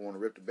saying? People want to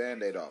rip the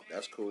Band-Aid off.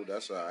 That's cool.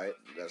 That's all right.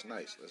 That's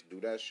nice. Let's do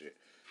that shit.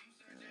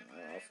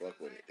 I'll fuck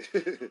with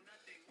it.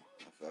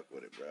 I'll fuck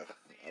with it, bro.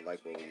 I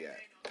like where we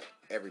at.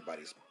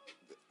 Everybody's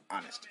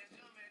honest.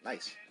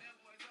 Nice.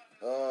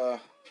 Uh,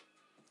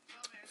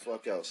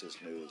 fuck else is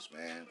news,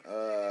 man.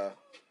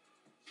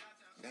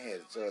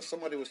 Man,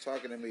 somebody was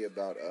talking to me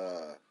about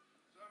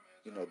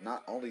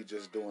not only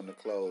just doing the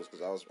clothes,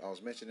 because I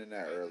was mentioning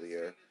that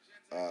earlier.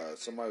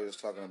 Somebody was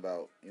talking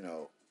about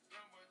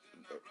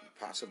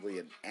possibly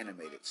an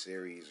animated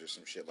series or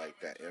some shit like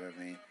that. You know what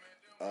I mean?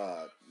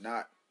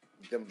 Not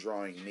them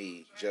drawing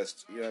me,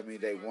 just you know what I mean.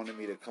 They wanted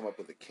me to come up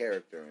with a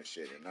character and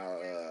shit, and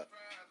I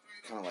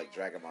kind of like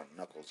dragging my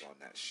knuckles on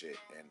that shit,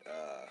 and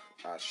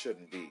I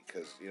shouldn't be,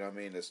 because you know what I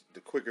mean. The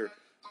quicker,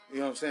 you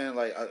know what I'm saying,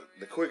 like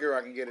the quicker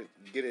I can get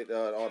it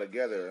all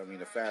together. I mean,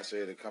 the faster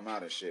it'll come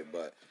out and shit.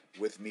 But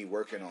with me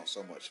working on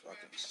so much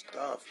fucking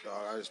stuff,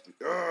 dog, I just be,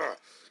 you know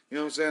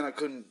what I'm saying. I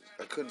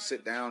couldn't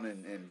sit down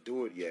and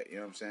do it yet. You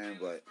know what I'm saying,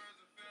 but.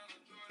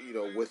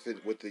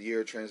 With the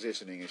year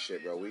transitioning and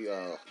shit, bro,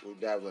 we're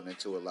dabbling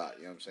into a lot.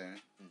 You know what I'm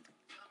saying?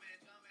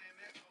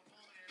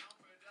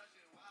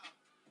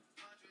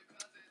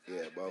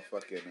 Yeah,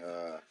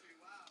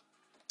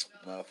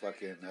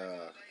 motherfucking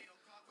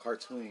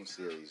cartoon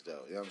series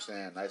though. You know what I'm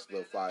saying? Nice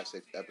little 5,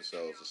 6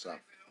 episodes or something.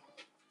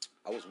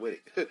 I was with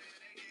it.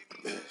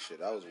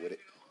 Shit, I was with it.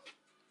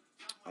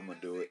 I'm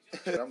gonna do it.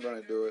 I'm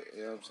gonna do it.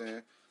 You know what I'm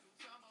saying?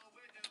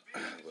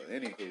 But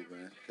anywho,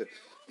 man.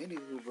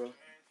 Anywho, bro.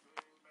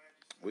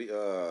 We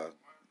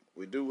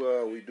we do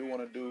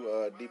want to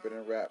do Deeper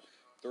Than Rap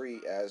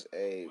 3 as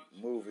a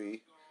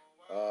movie.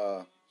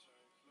 Uh,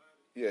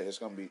 Yeah, it's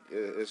gonna be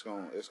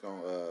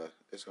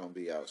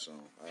out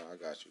soon. I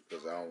got you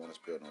because I don't want to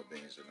spill no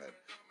beans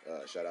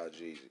tonight. Shout out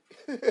Jeezy.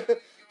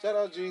 Shout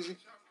out Jeezy.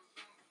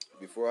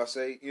 Before I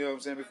say, you know what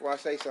I'm saying. Before I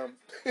say something,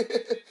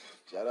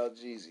 shout out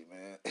Jeezy,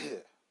 man.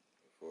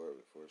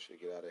 Before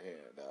shit get out of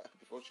hand,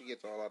 before she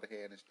gets all out of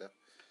hand and stuff.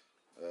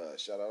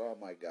 Shout out all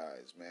my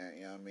guys, man.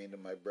 You know what I mean? To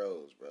my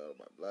bros, bro,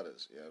 my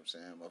brothers. You know what I'm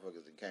saying?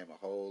 Motherfuckers that came a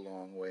whole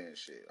long way and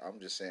shit. I'm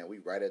just saying, we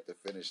right at the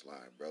finish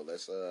line, bro.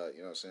 Let's, you know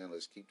what I'm saying?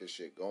 Let's keep this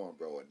shit going,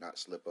 bro, and not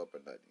slip up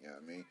or nothing. You know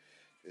what I mean?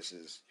 This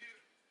is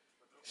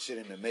shit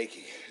in the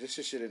making. This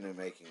is shit in the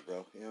making,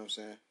 bro. You know what I'm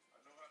saying?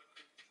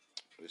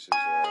 This is,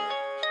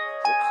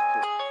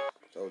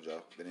 told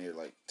y'all, been here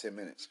like 10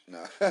 minutes.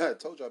 Nah,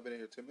 told y'all been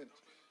here 10 minutes.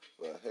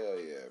 Well, hell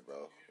yeah,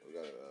 bro. We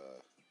gotta,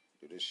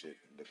 do this shit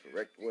the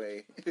correct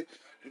way. Do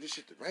this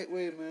shit the right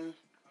way, man.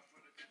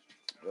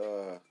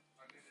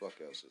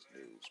 Fuck else is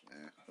news,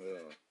 man.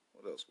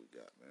 What else we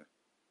got, man?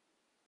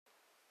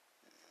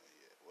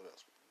 Yeah, what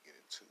else we can get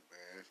into,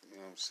 man? You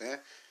know what I'm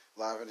saying?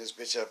 Liven this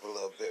bitch up a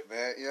little bit,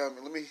 man. You know what I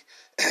mean? Let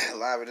me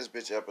liven this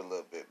bitch up a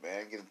little bit,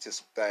 man. Get into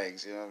some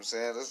things, you know what I'm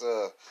saying?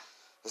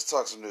 Let's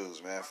talk some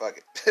news, man. Fuck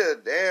it.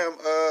 Damn,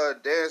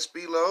 Dan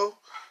Spilo.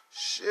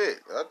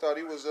 Shit. I thought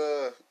he was,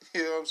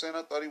 you know what I'm saying?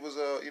 I thought he was,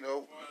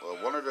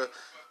 one of the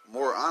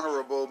more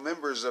honorable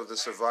members of the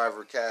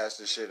Survivor cast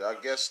and shit. I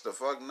guess the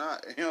fuck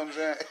not. You know what I'm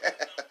saying?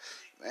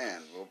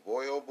 Man, well,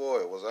 boy, oh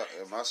boy,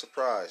 am I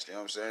surprised? You know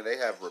what I'm saying? They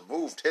have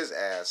removed his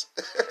ass.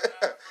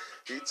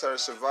 He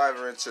turned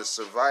Survivor into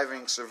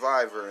Surviving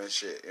Survivor and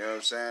shit. You know what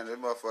I'm saying? That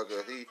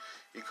motherfucker,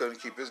 he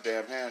couldn't keep his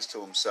damn hands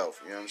to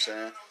himself. You know what I'm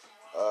saying?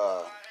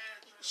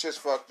 Shit's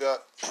fucked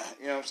up.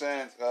 You know what I'm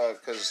saying?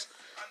 Because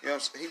you know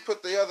what I'm saying?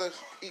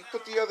 He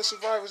put the other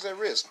survivors at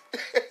risk.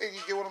 You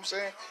get what I'm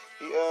saying?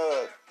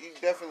 He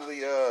definitely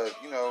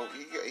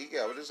he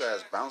got his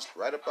ass bounced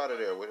right up out of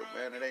there with it,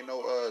 man. It ain't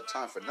no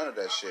time for none of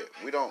that shit.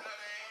 We don't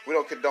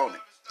condone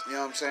it. You know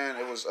what I'm saying?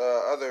 It was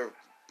other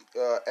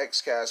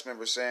ex cast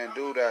members saying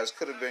dude ass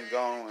could have been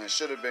gone and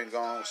should have been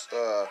gone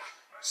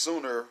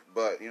sooner,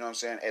 but you know what I'm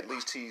saying? At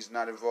least he's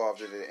not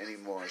involved in it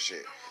anymore and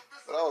shit.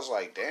 But I was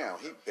like, damn,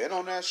 he been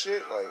on that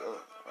shit? Like,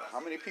 how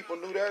many people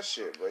knew that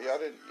shit, bro? Y'all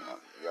didn't,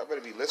 y'all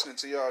better be listening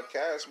to y'all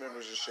cast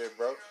members and shit,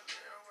 bro.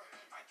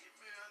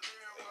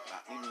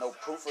 Not even no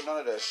proof or none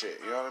of that shit.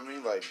 You know what I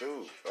mean? Like,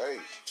 dude, hey,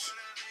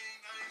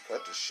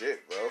 cut the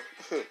shit, bro.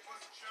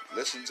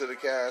 Listen to the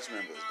cast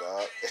members,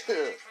 dog.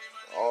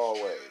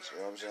 Always, you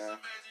know what I'm saying?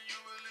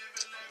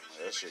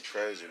 That shit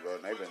crazy, bro.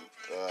 And they've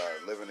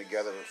been living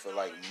together for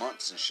like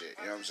months and shit.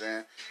 You know what I'm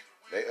saying?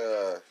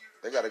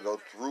 They got to go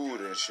through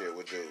it and shit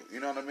with dude. You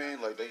know what I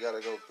mean? Like they got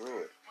to go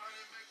through it.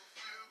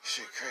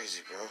 Shit,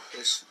 crazy, bro.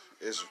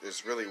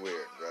 It's really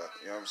weird, bro.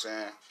 You know what I'm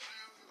saying?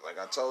 Like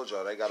I told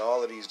y'all, they got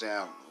all of these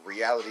damn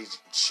reality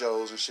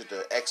shows and shit.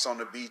 The X on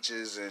the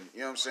beaches and you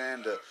know what I'm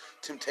saying? The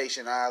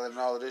Temptation Island and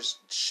all of this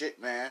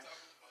shit, man.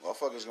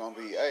 Motherfuckers gonna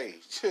be, hey,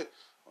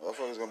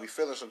 motherfuckers gonna be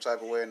feeling some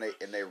type of way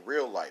in their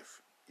real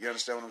life. You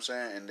understand what I'm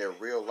saying? In their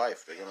real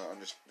life,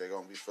 they're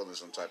gonna be feeling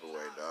some type of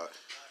way, dog.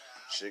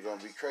 Shit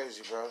gonna be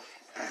crazy, bro.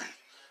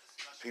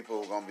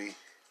 People gonna be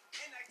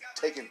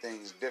taking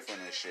things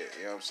different and shit.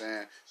 You know what I'm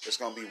saying? It's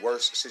gonna be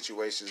worse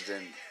situations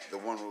than the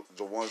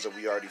ones that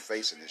we already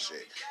facing and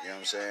shit. You know what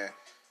I'm saying?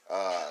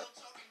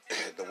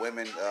 The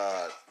women,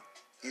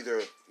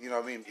 either you know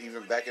what I mean.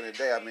 Even back in the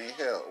day, I mean,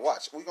 hell,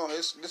 watch.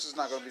 This is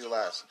not gonna be the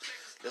last.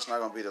 This not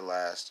gonna be the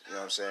last. You know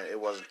what I'm saying? It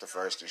wasn't the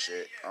first and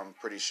shit. I'm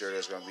pretty sure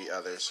there's gonna be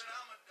others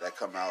that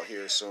come out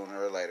here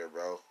sooner or later,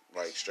 bro.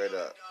 Like straight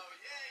up.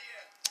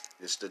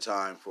 It's the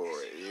time for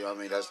it. You know what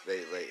I mean?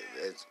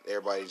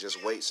 Everybody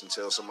just waits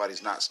until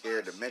somebody's not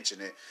scared to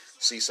mention it.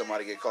 See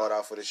somebody get called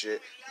out for the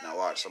shit. Now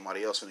watch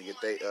somebody else finna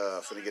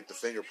get the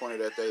finger pointed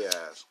at their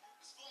ass.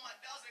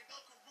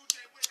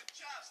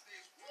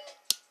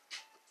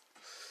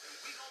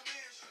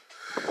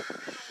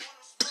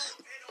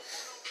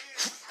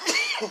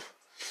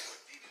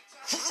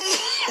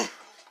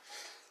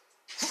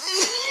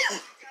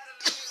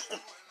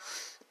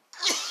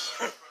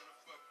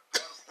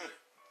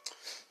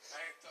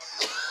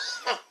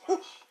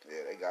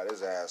 Yeah, they got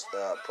his ass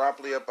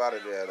promptly up out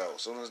of there though.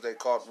 As soon as they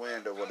caught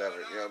wind or whatever,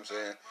 you know what I'm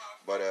saying?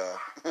 But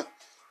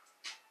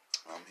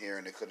I'm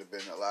hearing it could have been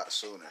a lot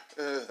sooner.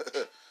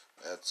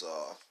 That's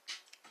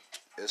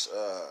it's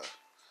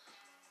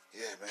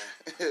yeah, man.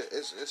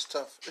 It's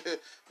tough.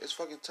 It's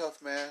fucking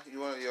tough, man.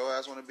 Your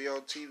ass want to be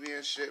on TV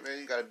and shit, man.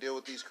 You got to deal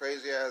with these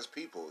crazy ass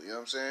people. You know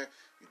what I'm saying?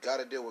 You got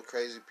to deal with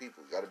crazy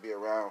people. You got to be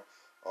around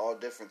all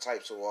different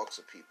types of walks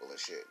of people and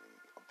shit.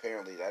 And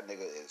apparently, that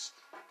nigga is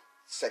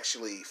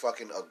sexually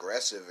fucking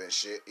aggressive and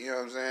shit. You know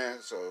what I'm saying?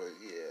 So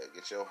yeah,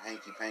 get your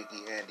hanky panky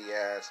handy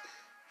ass.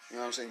 You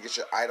know what I'm saying? Get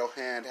your idle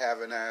hand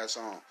having ass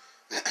on.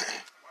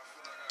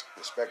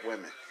 Respect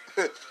women.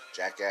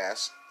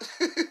 Jackass.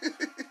 You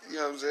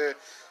know what I'm saying?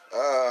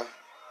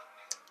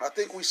 I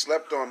think we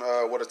slept on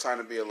What a Time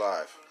to Be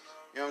Alive.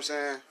 You know what I'm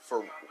saying?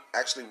 For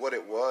actually what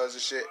it was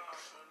and shit.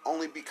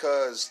 Only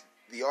because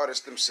the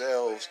artists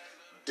themselves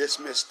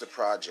dismissed the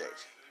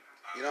project.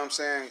 You know what I'm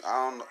saying?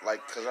 I don't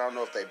like because I don't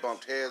know if they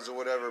bumped heads or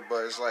whatever,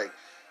 but it's like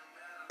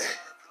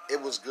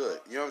it was good.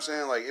 You know what I'm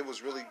saying? Like it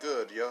was really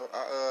good, yo.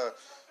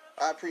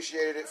 I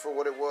appreciated it for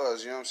what it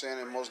was. You know what I'm saying?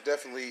 And most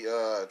definitely,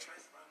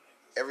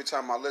 every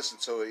time I listen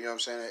to it, you know what I'm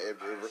saying?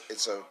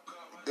 It's a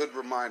good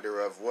reminder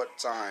of what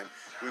time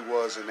we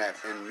was in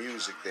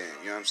music then.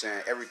 You know what I'm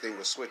saying? Everything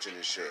was switching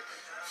and shit.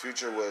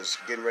 Future was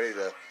getting ready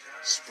to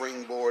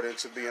springboard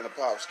into being a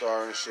pop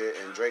star and shit,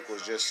 and Drake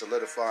was just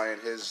solidifying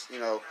his.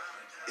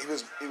 He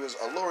was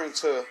alluring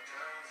to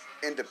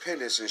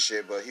independence and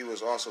shit, but he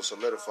was also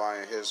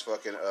solidifying his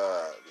fucking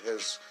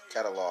his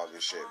catalog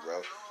and shit,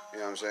 bro. You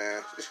know what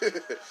I'm saying?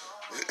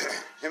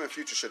 Him and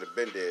Future should have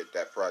been did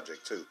that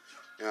project too.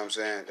 You know what I'm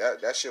saying?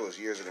 That shit was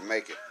years in the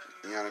making.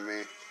 You know what I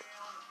mean?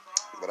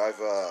 But I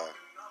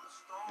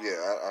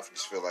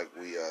just feel like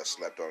we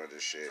slept on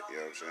this shit. You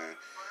know what I'm saying?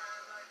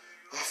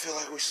 I feel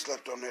like we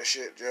slept on that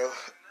shit, Joe.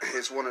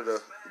 It's one of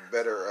the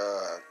better,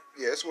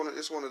 it's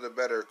one of the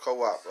better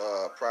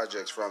co-op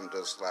projects from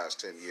this last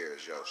 10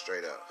 years, yo.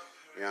 Straight up.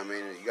 You know what I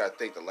mean? You gotta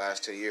think the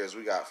last 10 years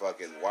we got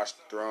fucking Watch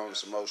the Throne,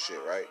 some more shit,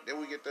 right?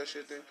 Didn't we get that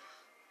shit then?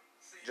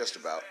 Just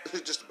about,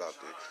 just about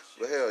then.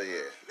 But hell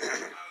yeah.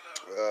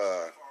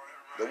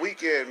 The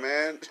Weeknd,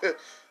 man.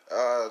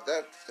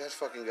 That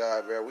fucking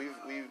guy, man.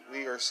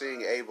 We are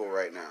seeing Abel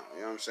right now.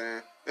 You know what I'm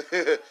saying?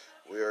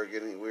 We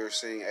are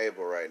seeing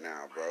Abel right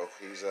now, bro.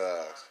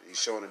 He's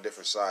showing a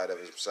different side of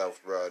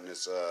himself, bro, and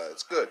it's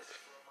good.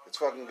 It's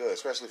fucking good,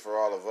 especially for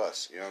all of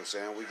us. You know what I'm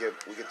saying? We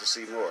get to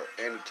see more,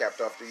 and he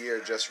capped off the year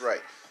just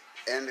right.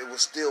 And it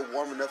was still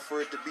warm enough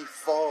for it to be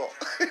fall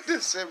in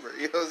December.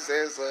 You know what I'm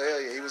saying? So hell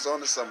yeah, he was on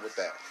to something with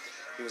that.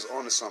 He was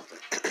on to something.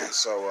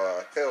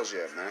 So hell's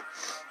yeah, man.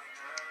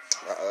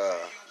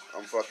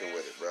 I'm fucking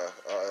with it, bro.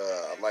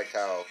 I like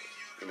how,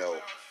 you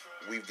know,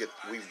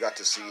 we've got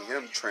to see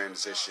him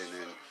transition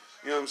and,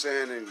 you know what I'm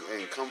saying,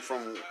 and come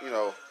from, you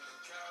know,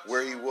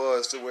 where he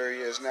was to where he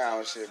is now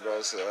and shit, bro.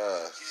 It's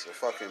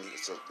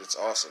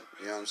awesome.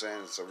 You know what I'm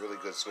saying? It's a really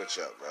good switch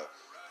up, bro.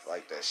 I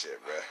like that shit,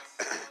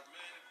 bro.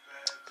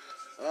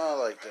 I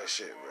like that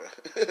shit,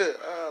 bro.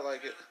 I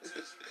like it.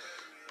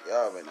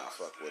 Y'all may not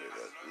fuck with it,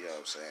 but you know what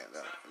I'm saying?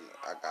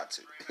 I got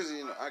to.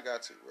 I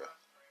got to, bro.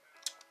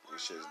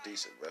 This shit is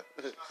decent, bro.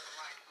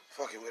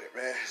 Fucking with it,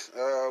 man.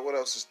 What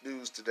else is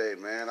news today,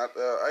 man?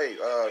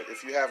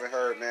 If you haven't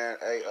heard, man,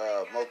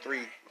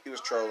 Mo3, he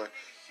was trolling.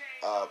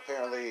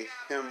 Apparently,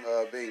 him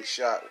being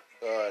shot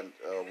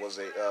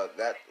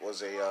that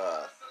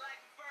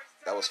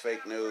was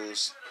fake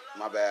news.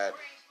 My bad.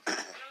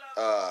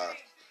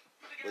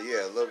 But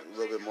yeah, a little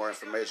bit more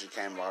information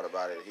came out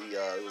about it. He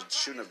was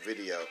shooting a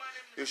video.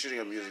 He was shooting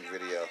a music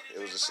video. It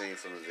was a scene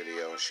from the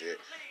video and shit.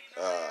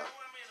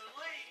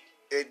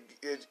 It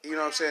you know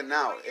what I'm saying,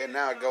 now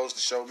it goes to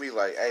show me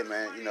like, hey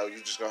man, you know, you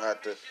just gonna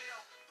have to,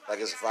 like,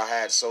 as if I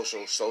had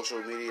social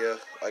media,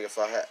 like if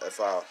I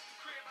was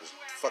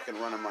fucking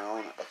running my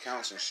own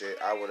accounts and shit,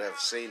 I would have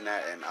seen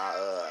that, and you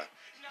know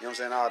what I'm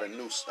saying, I would have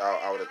knew,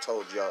 I would have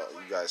told you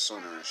guys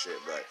sooner and shit.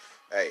 But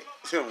hey,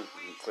 you can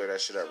clear that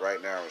shit up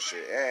right now and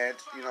shit. And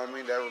you know what I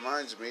mean, that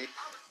reminds me,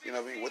 you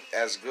know what I mean, with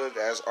as good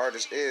as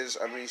artist is,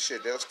 I mean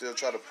shit, they'll still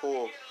try to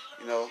pull,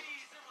 you know,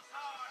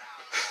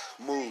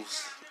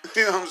 moves.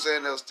 You know what I'm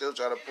saying? They'll still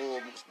try to pull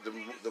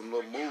them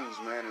little moves,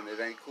 man, and it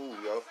ain't cool, yo.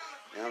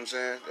 You know what I'm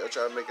saying? They'll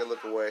try to make it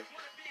look away.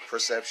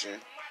 Perception.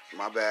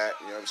 My bad.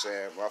 You know what I'm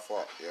saying? My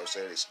fault. You know what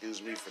I'm saying?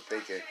 Excuse me for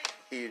thinking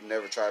he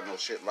never tried no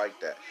shit like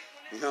that.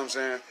 You know what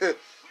I'm saying?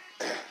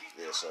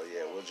 Yeah, so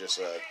yeah, we'll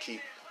just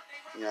keep,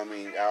 you know what I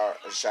mean, our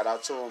shout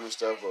out to him and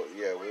stuff, but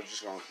yeah,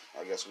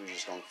 I guess we're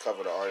just gonna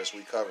cover the artists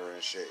we cover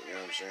and shit, you know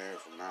what I'm saying,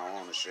 from now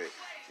on and shit.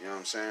 You know what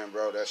I'm saying,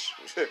 bro? That's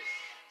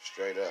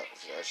straight up.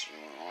 That's, you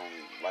know, I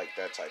don't like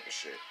that type of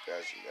shit.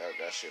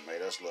 That shit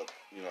made us look,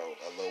 you know,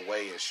 a little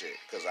way and shit.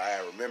 Cause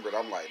I remembered,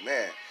 I'm like,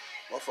 man,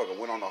 motherfucker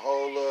went on the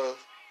whole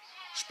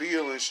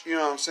spiel and you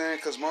know what I'm saying?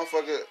 Cause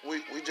motherfucker,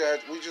 we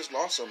just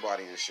lost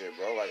somebody and shit,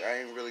 bro. Like, I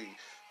ain't really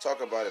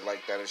talk about it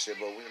like that and shit,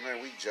 but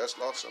we just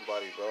lost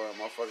somebody, bro. And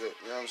motherfucker,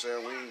 you know what I'm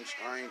saying?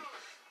 I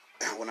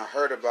ain't. When I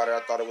heard about it,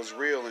 I thought it was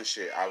real and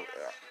shit. I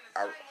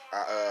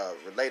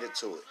related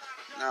to it.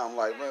 Now I'm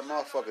like, man,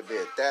 motherfucker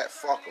did that.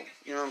 Fuck him.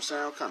 You know what I'm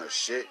saying? What kind of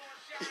shit?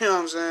 You know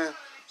what I'm saying?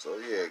 So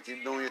yeah,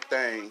 keep doing your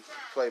thing,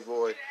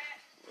 Playboy.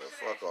 Well,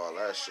 fuck all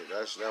that shit.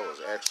 That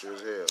was extra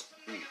as hell.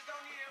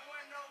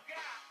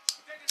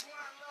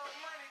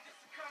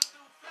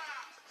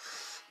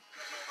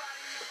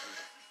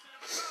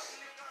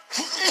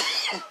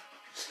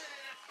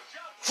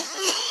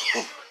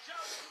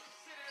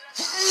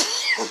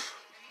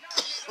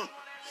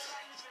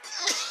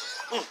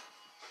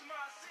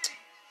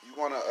 You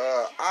wanna?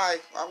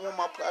 I want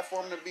my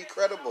platform to be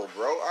credible,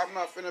 bro. I'm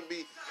not finna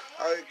be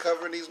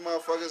covering these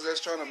motherfuckers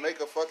that's trying to make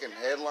a fucking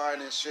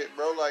headline and shit,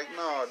 bro. Like,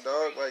 nah,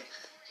 dog. Like,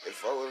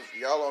 if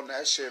y'all on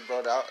that shit,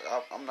 bro,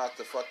 I'm not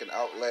the fucking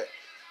outlet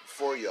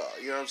for y'all.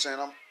 You know what I'm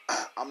saying?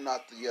 I'm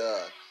not the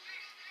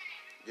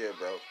yeah,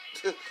 bro.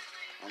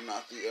 I'm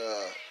not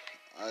the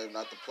I am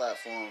not the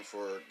platform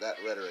for that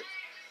rhetoric.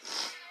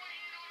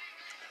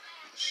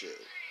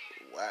 Shit.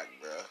 whack,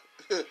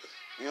 bro.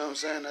 You know what I'm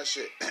saying? That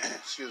shit,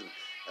 excuse me,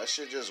 that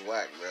shit just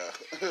whack,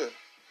 bro.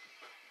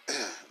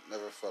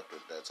 Never fucked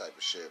with that type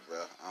of shit, bro.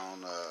 I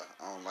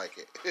don't like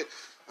it.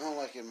 I don't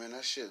like it, man.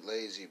 That shit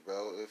lazy,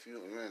 bro. If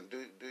you, man,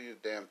 do your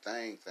damn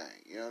thing.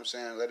 You know what I'm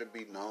saying? Let it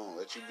be known.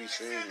 Let you be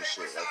seen and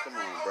shit. Like, come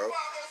on, bro.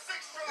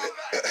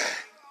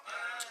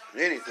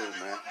 Anywho,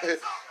 man.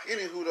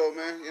 Anywho, though,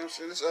 man. You know what I'm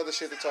saying? There's other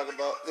shit to talk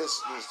about. There's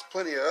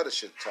plenty of other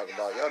shit to talk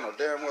about. Y'all know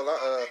damn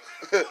well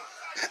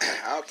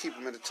I'll keep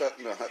them in the tuck.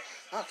 No,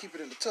 I'll keep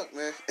it in the tuck,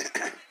 man.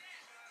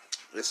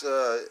 It's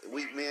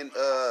me and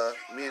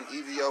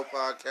EVO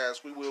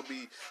podcast. We will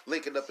be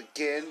linking up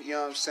again. You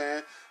know what I'm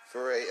saying?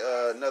 For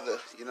another,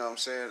 you know what I'm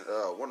saying,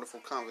 wonderful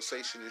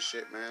conversation and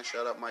shit, man.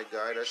 Shout out my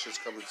guy. That shit's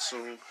coming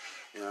soon.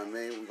 You know what I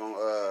mean? We're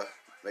gonna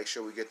make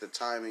sure we get the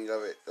timing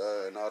of it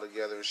and all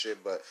together and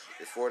shit. But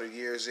before the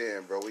year's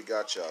end, bro, we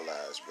got y'all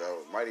ass,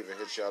 bro. Might even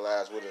hit y'all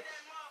ass with a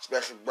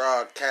special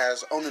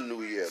broadcast on the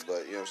new year,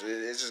 but you know,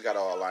 it's just got to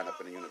all line up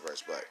in the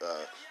universe.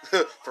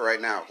 But for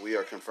right now, we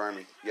are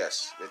confirming,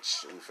 yes,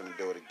 bitch, we finna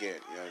do it again.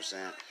 You know what I'm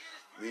saying?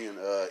 Me and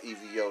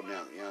EVO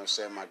now, you know what I'm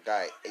saying? My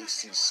guy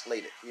AC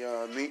Slater, you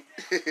know what I mean?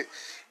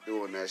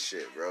 Doing that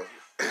shit, bro.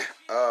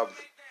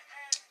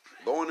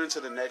 Going into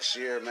the next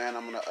year, man,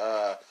 I'm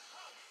gonna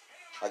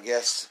I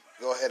guess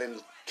go ahead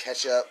and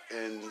catch up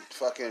and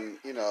fucking,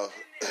 you know,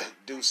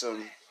 do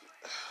some.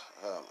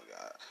 Oh my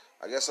god.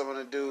 I guess I'm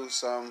gonna do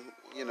some,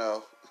 you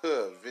know,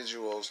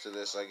 visuals to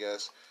this. I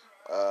guess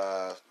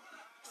I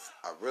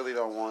really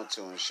don't want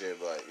to and shit,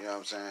 but you know what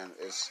I'm saying.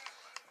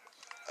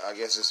 I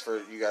guess it's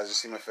for you guys to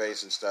see my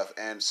face and stuff,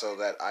 and so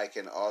that I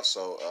can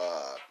also,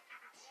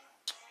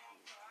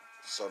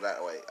 so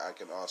that way I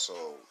can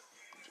also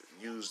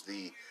use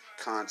the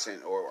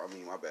content, or I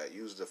mean, my bad,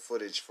 use the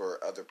footage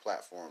for other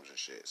platforms and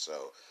shit.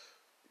 So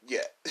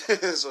yeah,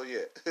 so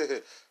yeah,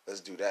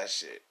 let's do that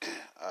shit.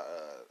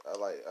 I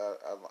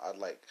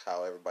like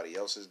how everybody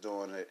else is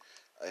doing it,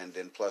 and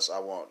then plus I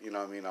want, you know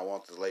what I mean, I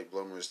want the late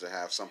bloomers to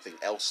have something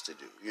else to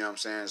do. You know what I'm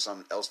saying?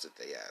 Something else that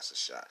they ass a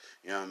shot.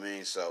 You know what I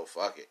mean? So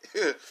fuck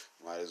it,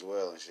 might as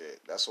well and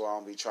shit. That's why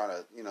I'm be trying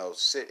to, you know,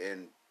 sit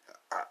and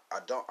I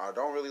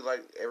don't really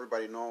like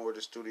everybody knowing where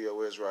the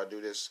studio is where I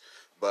do this,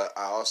 but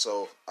I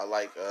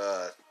like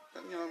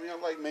you know what I mean? I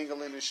like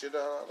mingling and shit.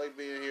 I like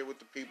being here with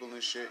the people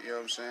and shit. You know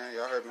what I'm saying?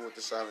 Y'all heard me with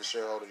the silent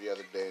shareholder the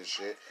other day and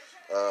shit.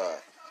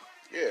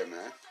 Yeah,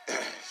 man.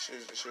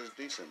 shit's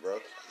decent, bro.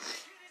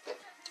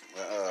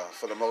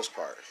 For the most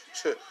part.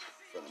 For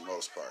the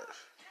most part.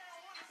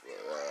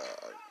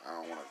 But, I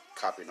don't want to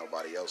copy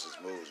nobody else's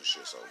moves and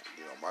shit. So,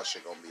 you know, my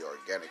shit gonna be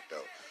organic,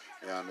 though.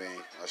 You know what I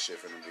mean? My shit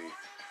finna be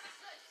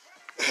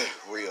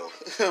real.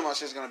 My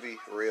shit's gonna be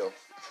real.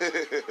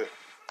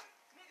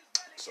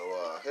 So,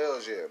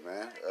 hells yeah,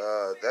 man.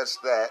 That's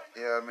that.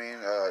 You know what I mean?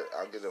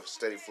 I'll get a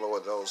steady flow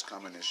of those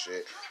coming and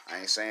shit. I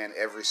ain't saying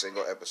every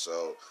single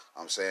episode.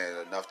 I'm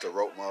saying enough to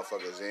rope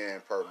motherfuckers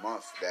in per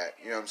month that,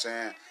 you know what I'm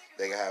saying,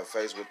 they can have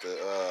face with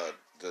the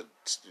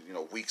you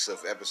know, weeks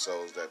of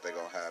episodes that they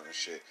gonna have and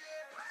shit.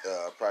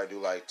 I'll probably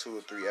do like 2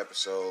 or 3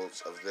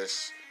 episodes of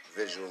this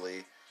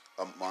visually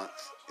a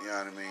month. You know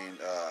what I mean?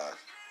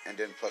 And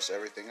then plus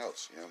everything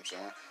else. You know what I'm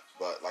saying?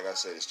 But like I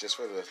said, it's just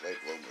for the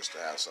late bloomers to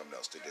have something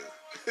else to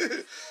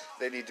do.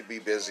 They need to be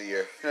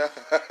busier.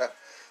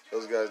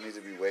 Those guys need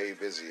to be way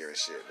busier and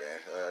shit, man.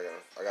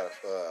 I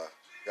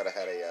gotta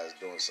have their ass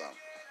doing something.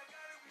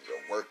 You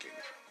know, working,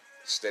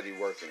 steady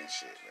working and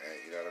shit, man.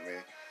 You know what I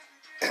mean?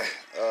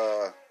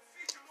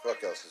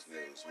 Fuck else is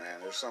news,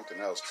 man. There's something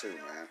else too,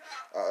 man.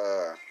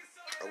 I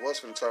was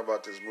gonna talk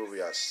about this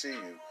movie, I See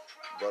You,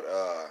 but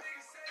oh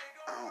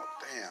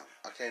damn,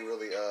 I can't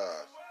really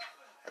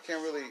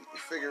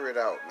figure it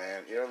out,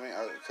 man. You know what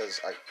I mean?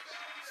 Because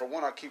for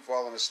one, I keep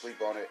falling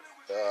asleep on it.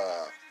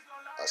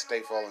 I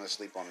stay falling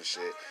asleep on the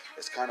shit.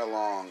 It's kind of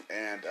long,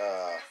 and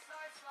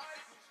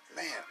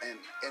man, and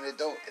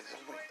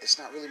it's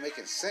not really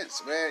making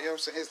sense, man. You know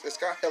what I'm saying? It's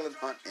got Helen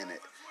Hunt in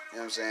it. You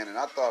know what I'm saying? And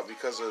I thought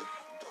because of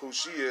who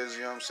she is,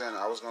 you know what I'm saying,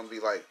 I was gonna be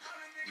like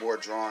more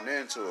drawn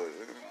into it.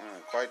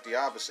 Quite the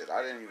opposite.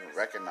 I didn't even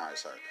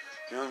recognize her.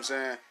 You know what I'm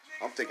saying?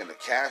 I'm thinking the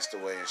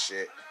Castaway and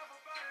shit.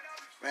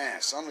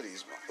 Man, some of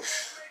these,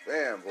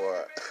 man,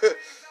 boy,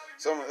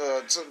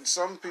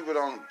 some people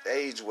don't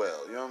age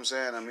well. You know what I'm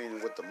saying? I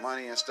mean, with the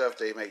money and stuff,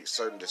 they make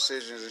certain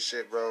decisions and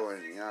shit, bro.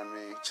 And you know what I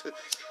mean?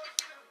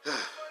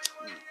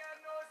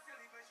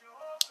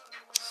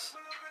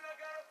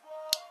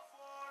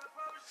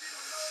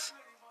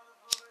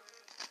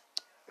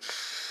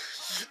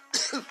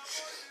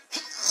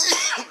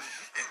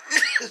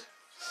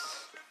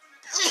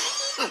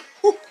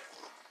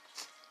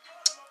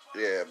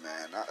 Yeah,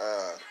 man.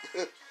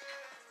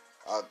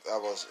 I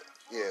was,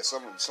 yeah.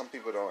 Some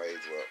people don't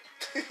age well.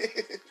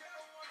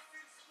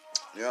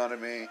 You know what I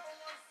mean?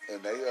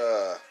 And they,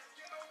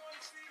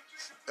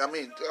 I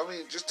mean,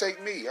 just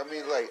take me. I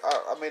mean, like,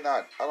 I may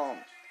not. I don't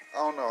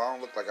know. I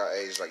don't look like I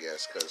aged, I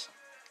guess, because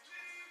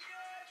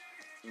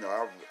you know,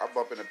 I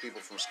bump into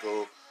people from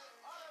school,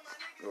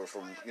 or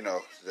from, you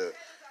know, the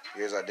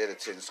years I did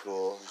attend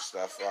school and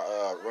stuff.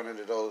 I run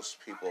into those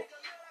people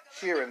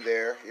here and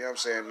there. You know what I'm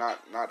saying? Not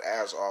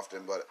as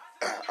often, but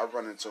I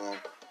run into him.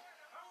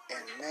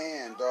 And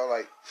man, dog,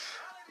 like,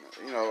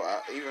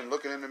 even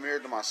looking in the mirror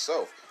to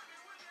myself,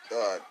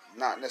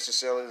 not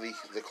necessarily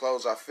the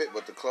clothes I fit,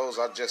 but the clothes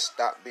I just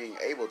stopped being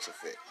able to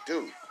fit.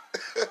 Dude,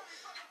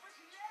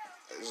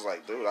 it's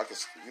like, dude, I can,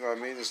 you know what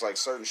I mean? It's like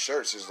certain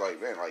shirts is like,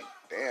 man, like,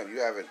 damn, you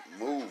haven't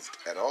moved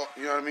at all.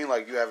 You know what I mean?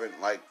 Like, you haven't,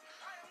 like,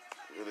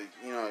 really,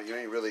 you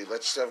ain't really let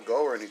yourself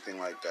go or anything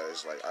like that.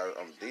 It's like,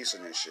 I'm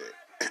decent and shit.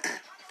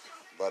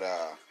 But,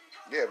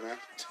 yeah, man.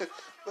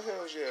 The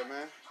hell's yeah,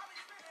 man.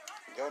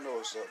 Y'all know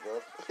what's up,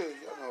 bro.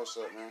 Y'all know what's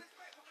up, man.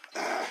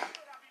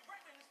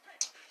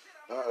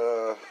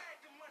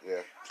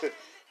 Yeah.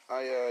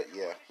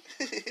 Yeah.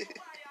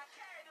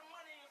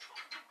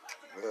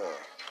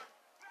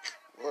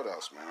 What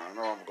else, man? I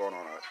know I'm going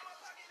on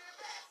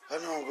I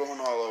know I'm going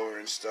all over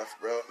and stuff,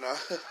 bro. No,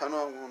 I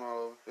know I'm going all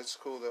over. It's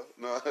cool, though.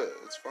 No,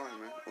 it's fine,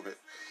 man.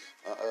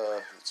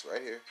 It's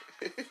right here.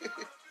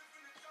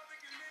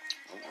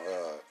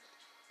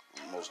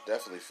 I'm most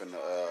definitely finna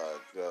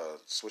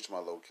switch my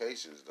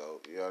locations, though.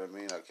 You know what I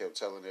mean? I kept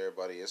telling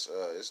everybody it's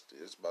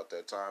about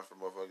that time for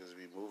motherfuckers to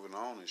be moving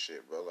on and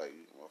shit, bro. Like,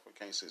 motherfucker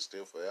can't sit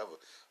still forever.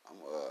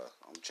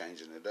 I'm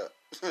changing it up.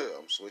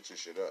 I'm switching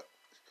shit up.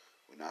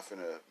 We're not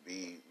finna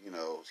be,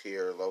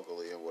 here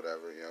locally and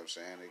whatever. You know what I'm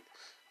saying? It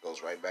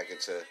goes right back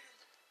into,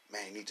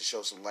 man, you need to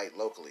show some light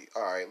locally.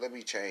 All right, let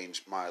me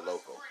change my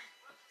local.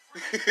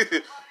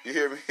 You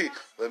hear me?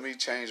 Let me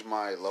change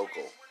my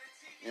local.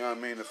 You know what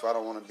I mean? If I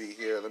don't want to be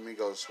here, let me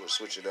go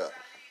switch it up.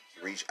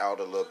 Reach out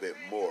a little bit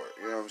more.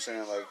 You know what I'm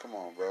saying? Like, come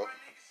on, bro.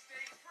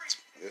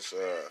 It's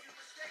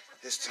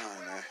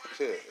time, man.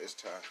 It's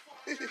time.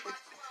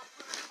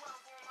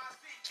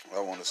 I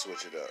want to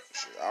switch it up.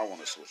 Shit, I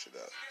want to switch it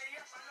up.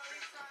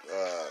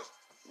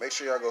 Make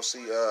sure y'all go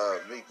see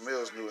Meek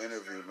Mill's new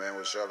interview, man,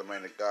 with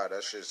Charlamagne the God.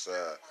 That shit's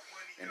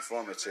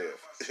informative.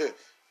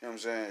 You know what I'm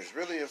saying? It's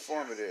really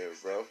informative,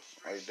 bro.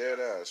 Like, dead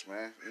ass,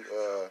 man.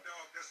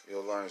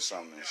 You'll learn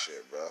something and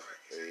shit, bro.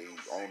 He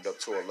owned up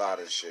to a lot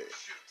of shit.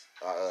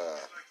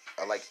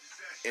 I like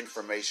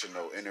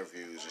informational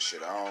interviews and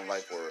shit. I don't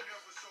like where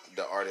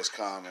the artists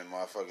come and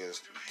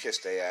motherfuckers kiss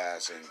their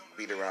ass and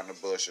beat around the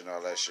bush and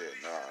all that shit.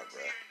 Nah,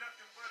 bro.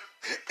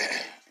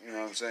 You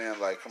know what I'm saying?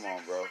 Like, come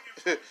on, bro.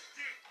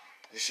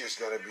 This shit's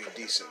gotta be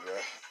decent, bro.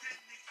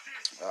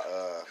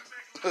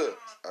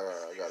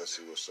 I gotta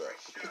see what's up.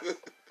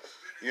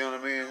 You know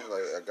what I mean?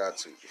 Like, I got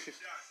to.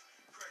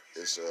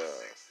 It's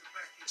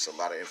a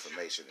lot of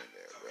information in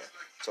there, bro.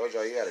 Told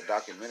y'all he had a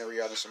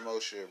documentary out of some more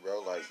shit,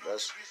 bro. Like,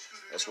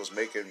 that's what's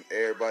making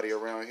everybody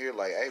around here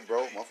like, hey,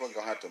 bro, motherfucker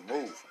gonna have to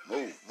move.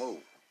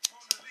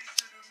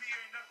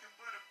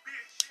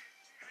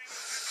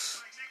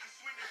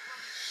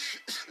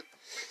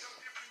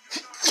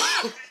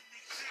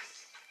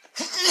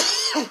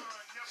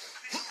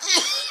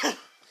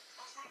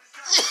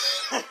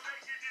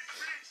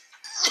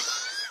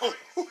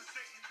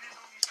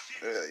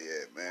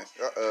 Yeah, man.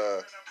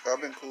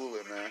 I've been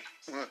cooling, man.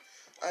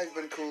 I've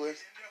been cooling.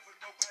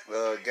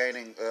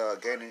 Gaining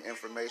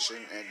information,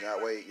 and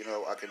that way,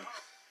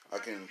 I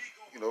can,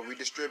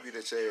 redistribute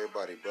it to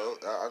everybody, bro.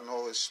 I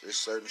know it's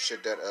certain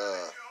shit that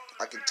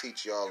I can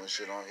teach y'all and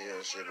shit on here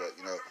and shit, but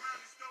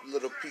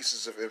little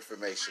pieces of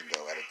information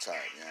though at a time.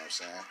 You know what I'm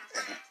saying?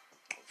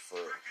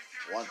 For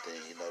one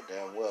thing,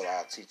 damn well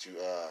I'll teach you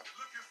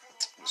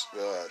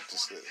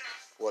just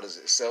what is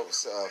it?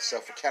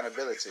 Self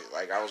accountability.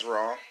 Like, I was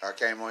wrong. I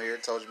came on here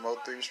and told you Mo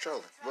 3 was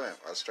trolling. Boom,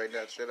 I straightened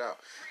that shit out.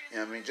 You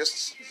know what I mean?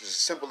 Just as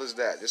simple as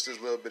that. Just as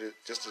little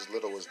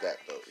as that,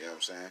 though. You know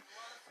what I'm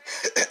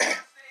saying?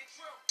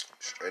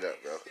 Straight up,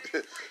 bro.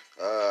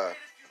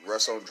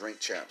 Russ on Drink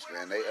Champs,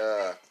 man.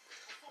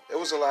 It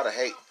was a lot of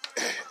hate.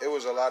 It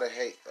was a lot of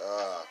hate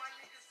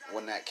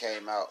when that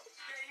came out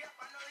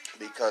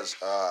because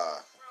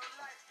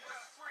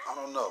I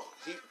don't know.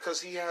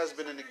 Because he has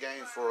been in the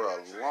game for a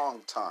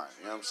long time.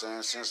 You know what I'm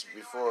saying? Since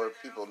before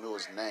people knew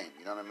his name.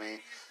 You know what I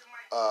mean?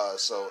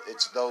 So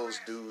it's those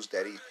dudes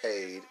that he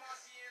paid.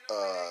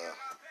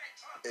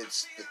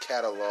 It's the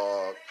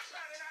catalog.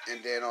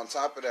 And then on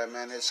top of that,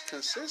 man, it's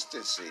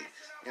consistency. You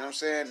know what I'm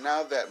saying?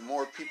 Now that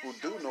more people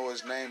do know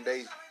his name,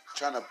 they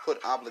trying to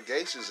put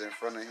obligations in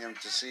front of him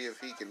to see if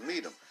he can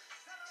meet them.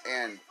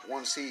 And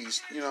once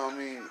he's,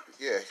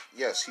 yeah,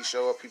 yes, he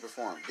show up, he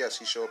perform. Yes,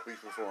 he show up, he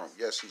perform.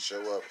 Yes, he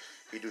show up,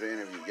 he do the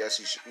interview. Yes,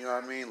 you know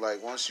what I mean? Like,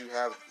 once you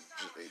have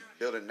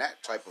building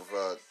that type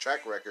of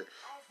track record,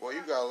 well,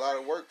 you got a lot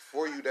of work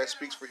for you that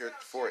speaks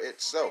for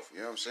itself. You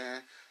know what I'm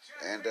saying?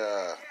 And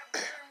I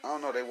don't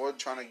know, they weren't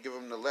trying to give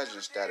him the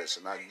legend status,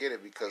 and I get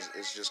it because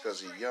it's just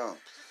because he's young.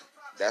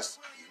 That's,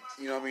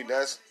 you know what I mean?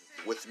 That's,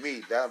 with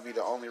me, that would be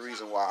the only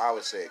reason why I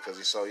would say it, because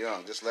he's so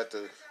young. Just let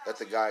the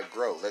guy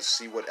grow. Let's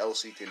see what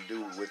else he can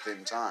do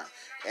within time.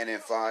 And in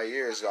 5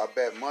 years, I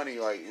bet money,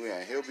 like,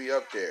 man, he'll be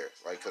up there.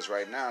 Like, because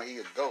right now, he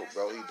a GOAT,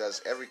 bro. He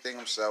does everything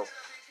himself.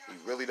 He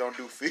really don't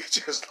do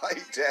features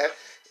like that.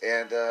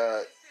 And,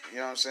 you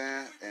know what I'm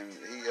saying? And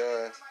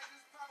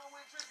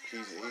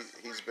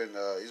he's been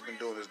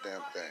doing his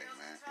damn thing,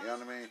 man. You know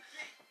what I mean?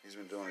 He's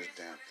been doing his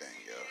damn thing,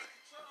 yo.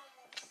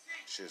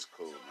 Shit's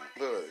cool, man.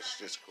 Look, it's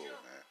just cool,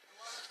 man.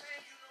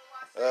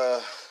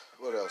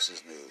 What else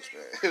is news,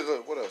 man?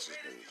 Look, what else is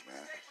news,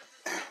 man?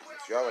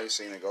 If y'all ain't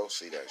seen it, go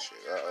see that shit.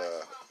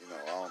 I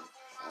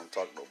don't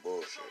talk no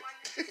bullshit.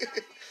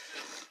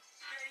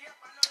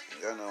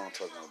 Y'all know I'm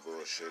talking about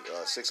bullshit.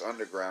 Six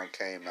Underground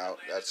came out.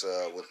 That's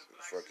with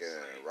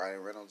fucking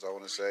Ryan Reynolds, I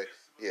want to say.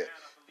 Yeah.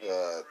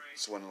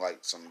 It's when like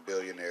some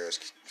billionaires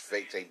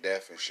fake their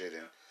death and shit,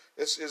 and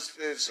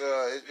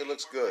it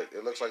looks good.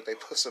 It looks like they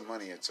put some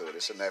money into it.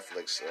 It's a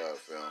Netflix film.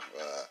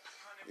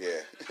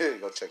 Yeah,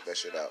 go check that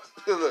shit out.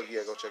 Look,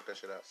 yeah, go check that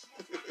shit out.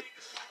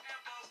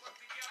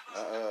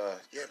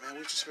 Yeah, man,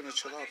 we just gonna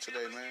chill out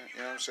today, man. You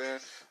know what I'm saying?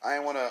 I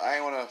ain't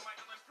wanna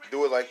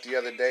do it like the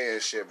other day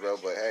and shit, bro.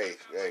 But hey,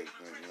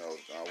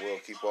 I will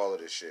keep all of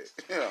this shit.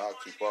 I'll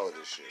keep all of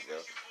this shit, bro.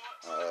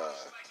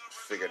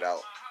 Figured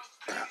out.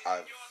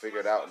 I've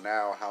figured out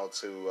now how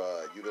to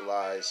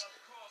utilize,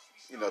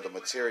 the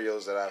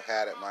materials that I've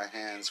had at my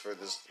hands for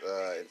this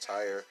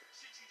entire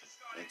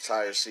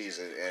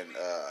season, and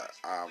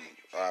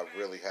I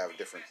really have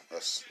different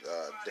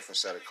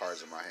set of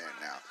cards in my hand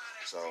now.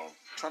 So I'm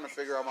trying to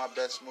figure out my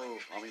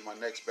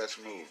next best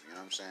move. You know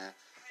what I'm saying?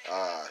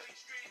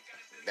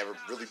 Never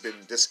really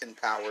been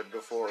disempowered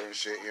before and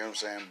shit. You know what I'm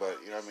saying? But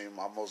you know what I mean.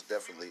 I most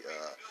definitely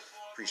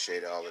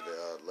appreciate all of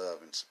the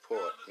love and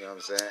support. You know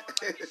what I'm saying?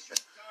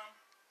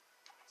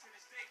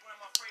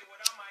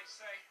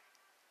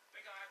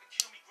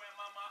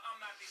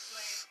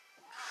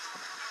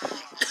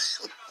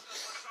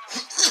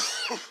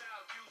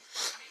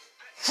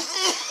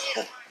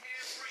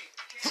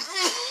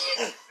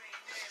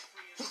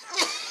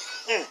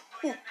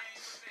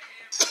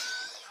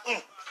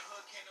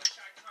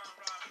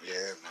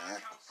 Yeah,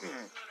 man.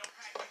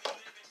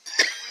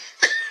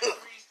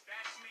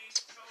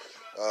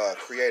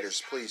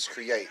 Creators, please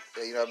create.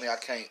 You know what I mean? I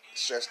can't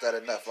stress that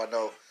enough. I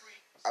know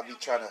I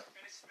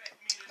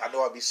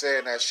be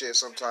saying that shit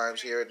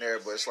sometimes here and there,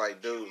 but it's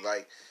like, dude,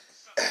 like,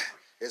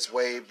 it's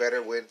way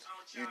better when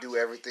you do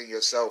everything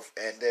yourself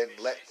and then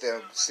let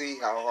them see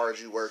how hard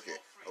you work it.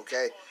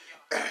 Okay?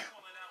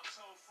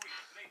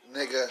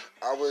 Nigga,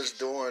 I was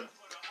doing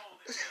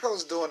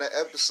an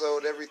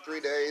episode every 3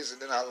 days,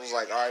 and then I was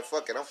like, all right,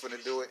 fuck it, I'm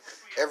finna do it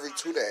every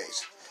 2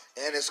 days,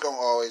 and it's gonna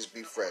always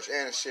be fresh,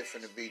 and the shit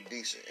finna be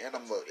decent, and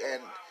and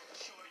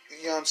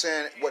you know what I'm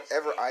saying,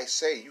 whatever I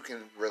say, you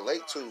can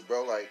relate to,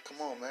 bro. Like,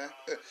 come on, man.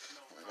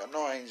 I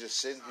know I ain't just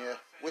sitting here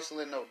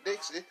whistling no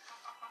Dixie.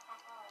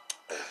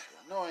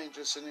 I know I ain't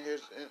just sitting here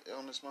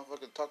on this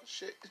motherfucker talking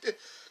shit. This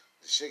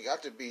shit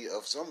got to be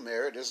of some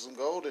merit. There's some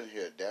gold in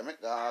here, damn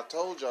it. I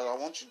told y'all I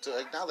want you to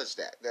acknowledge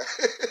that.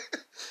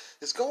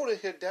 There's gold in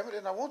here, damn it,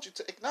 and I want you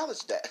to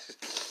acknowledge that.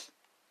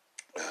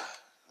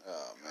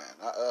 Oh,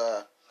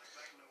 man.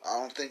 I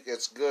don't think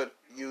it's good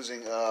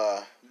using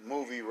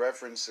movie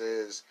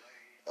references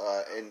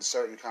in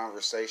certain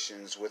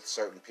conversations with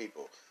certain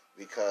people,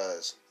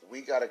 because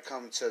we got to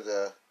come to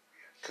the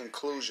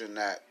conclusion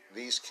that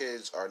these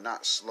kids are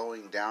not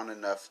slowing down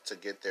enough to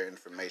get their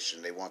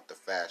information. They want the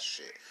fast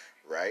shit,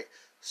 right?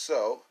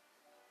 So,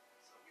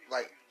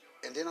 like,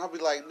 and then I'll be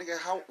like, nigga,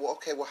 how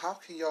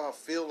can y'all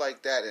feel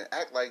like that and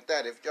act like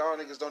that if y'all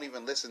niggas don't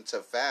even listen to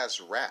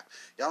fast rap?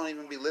 Y'all don't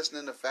even be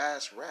listening to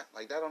fast rap.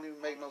 Like, that don't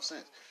even make no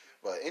sense.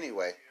 But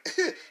anyway,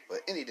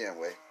 but any damn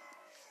way,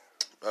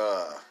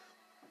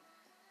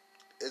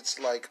 it's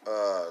like,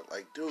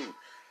 dude,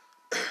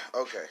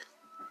 okay.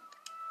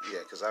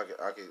 Yeah, because I'm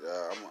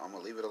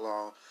gonna leave it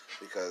alone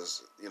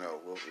because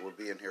we'll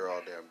be in here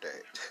all damn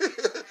day.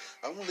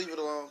 I'm gonna leave it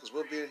alone because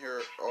we'll be in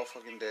here all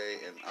fucking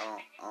day, and I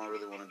don't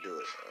really want to do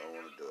it. I don't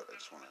want to do it. I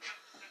just want to.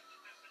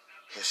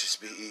 Let's just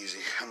be easy.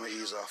 I'm gonna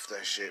ease off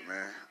that shit,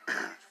 man.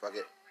 Fuck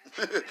it.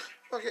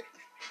 Fuck it.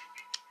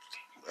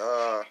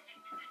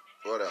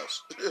 What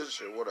else?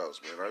 Shit, what else,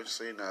 man? I've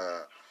seen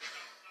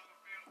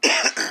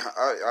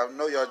I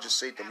know y'all just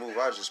seen the move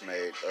I just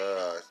made.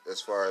 As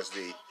far as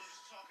the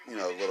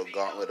little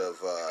gauntlet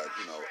of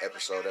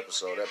episode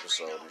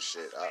and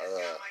shit.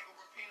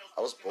 I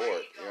was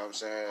bored, you know what I'm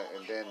saying?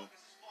 And then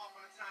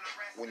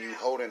when you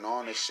holding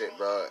on to shit,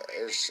 bro,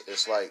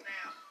 it's like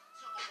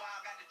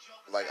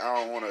I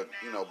don't want to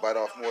bite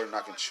off more than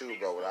I can chew,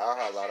 bro. But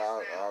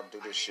I'll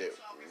do this shit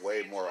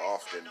way more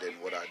often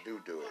than what I do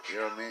it. You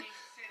know what I mean?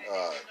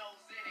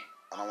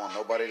 I don't want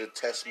nobody to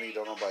test me.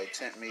 Don't nobody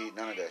tempt me.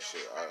 None of that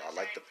shit. I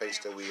like the pace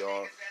that we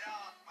on.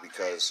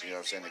 Because, you know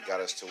what I'm saying, it got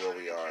us to where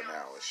we are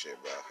now and shit,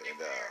 bro. And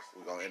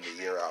we're going to end the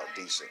year out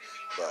decent.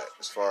 But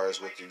as far as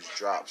with these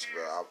drops,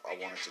 bro, I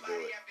wanted to do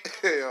it.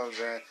 You know what I'm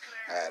saying?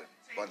 I had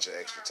a bunch of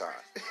extra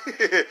time.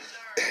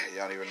 You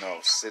don't even know.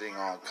 I'm sitting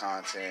on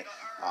content.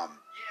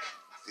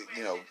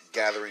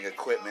 Gathering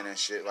equipment and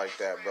shit like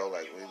that, bro.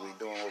 Like, we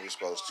doing what we're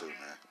supposed to,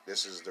 man.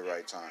 This is the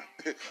right time.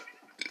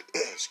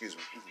 Excuse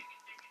me.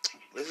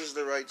 This is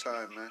the right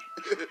time, man.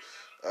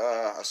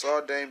 I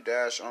saw Dame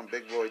Dash on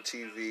Big Boy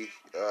TV.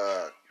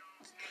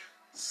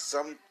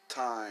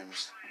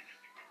 Sometimes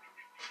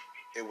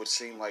it would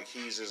seem like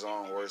he's his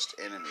own worst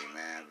enemy,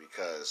 man,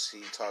 because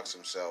he talks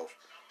himself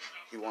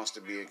He wants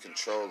to be in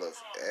control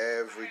of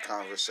every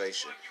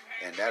conversation.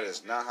 And that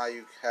is not how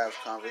you have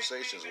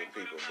conversations with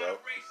people, bro.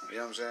 You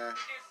know what I'm saying?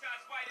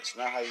 It's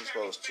not how you're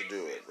supposed to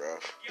do it, bro.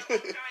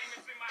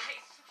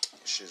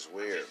 Shit's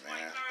weird,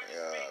 man.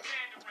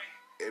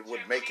 It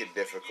would make it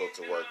difficult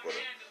to work with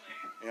him.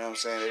 You know what I'm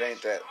saying? It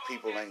ain't that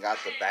people ain't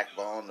got the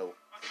backbone to,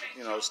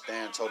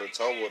 stand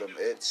toe-to-toe with him.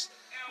 It's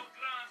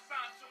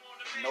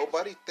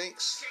nobody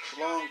thinks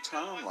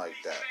long-term like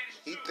that.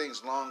 He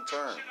thinks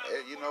long-term.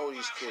 You know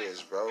these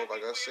kids, bro.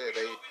 Like I said,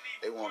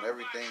 they want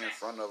everything in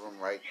front of them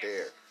right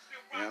there.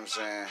 You know what I'm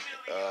saying?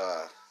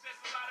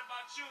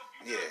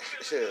 Yeah,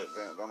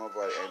 man,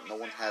 no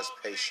one has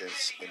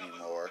patience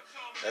anymore.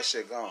 That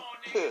shit gone.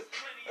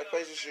 That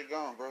patience shit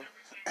gone, bro.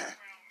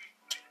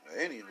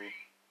 Anywho,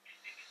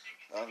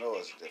 I know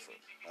it's different.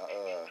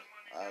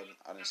 I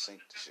didn't sink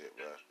the shit,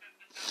 bro.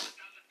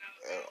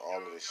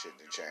 All of this shit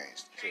done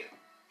changed too.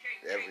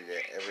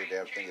 Every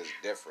damn thing is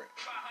different.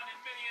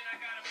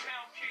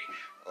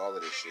 All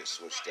of this shit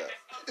switched up.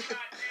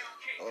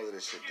 All of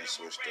this shit done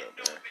switched up,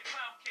 man.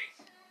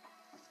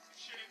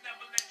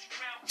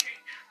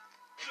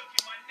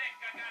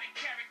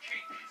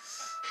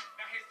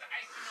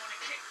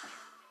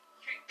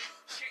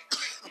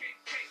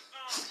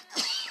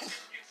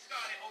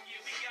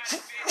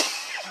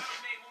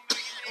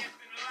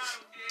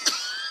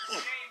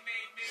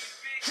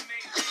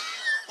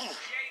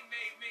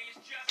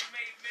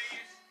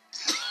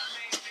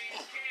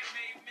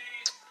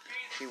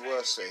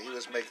 He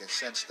was making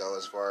sense though,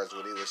 as far as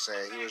what he was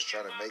saying. He was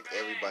trying to make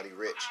everybody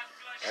rich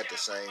at the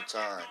same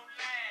time.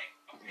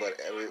 But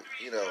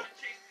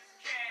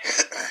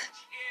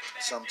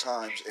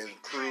sometimes in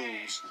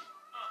crews,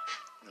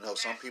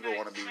 some people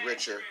want to be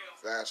richer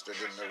faster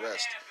than the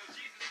rest,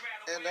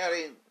 and that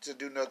ain't to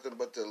do nothing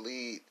but to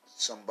lead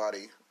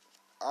somebody.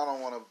 I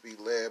don't want to be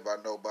led by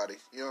nobody.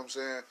 You know what I'm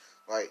saying?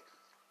 Like,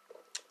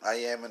 I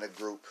am in a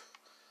group.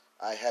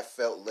 I have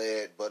felt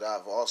led, but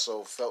I've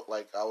also felt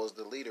like I was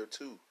the leader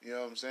too. You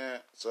know what I'm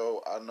saying?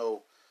 So I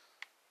know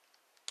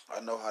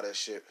how that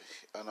shit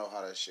can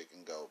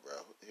go,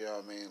 bro. You know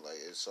what I mean? Like,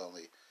 it's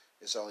only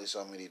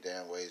so many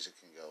damn ways it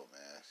can go,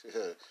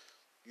 man.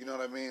 You know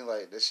what I mean?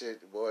 Like, this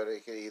shit, boy, they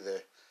can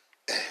either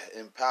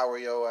empower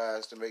your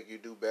ass to make you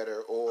do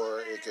better,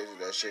 or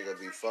that shit gonna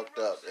be fucked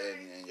up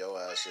and your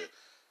ass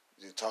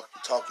you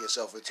talk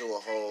yourself into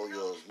a hole.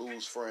 You'll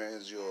lose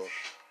friends. You'll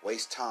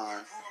waste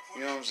time.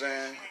 You know what I'm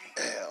saying?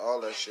 All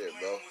that shit,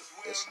 bro.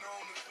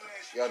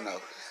 Y'all know.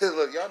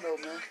 Look, y'all know,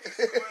 man.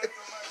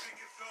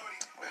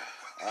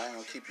 I ain't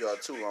gonna keep y'all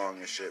too long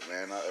and shit,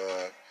 man.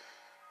 I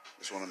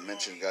just want to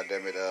mention,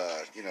 goddammit,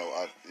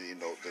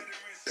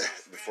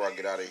 before I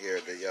get out of here,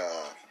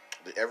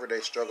 the Everyday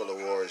Struggle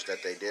Awards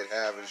that they did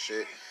have and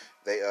shit.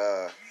 They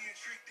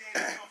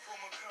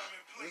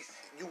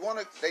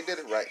they did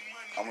it right.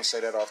 I'm gonna say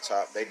that off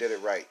top. They did it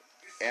right,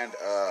 and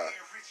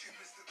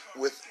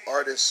with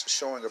artists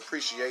showing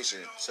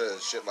appreciation to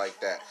shit like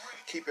that.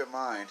 Keep in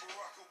mind,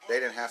 they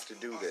didn't have to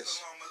do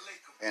this,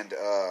 and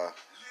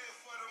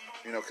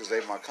because they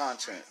my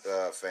content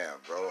fam,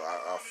 bro.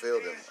 I feel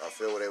them. I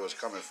feel where they was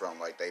coming from.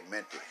 Like, they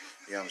meant it.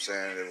 You know what I'm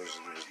saying? It was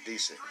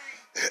decent.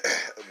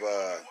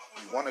 But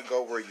you want to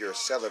go where you're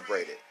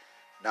celebrated,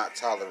 not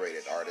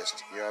tolerated,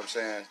 artist. You know what I'm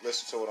saying?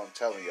 Listen to what I'm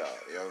telling y'all.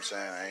 You know what I'm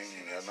saying?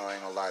 Y'all know I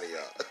ain't gonna lie to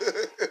y'all.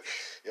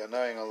 Y'all know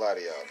I ain't gonna lie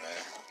to y'all,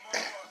 man.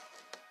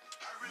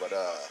 But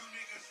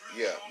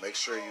yeah, make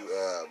sure you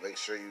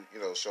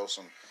show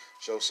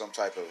some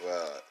type of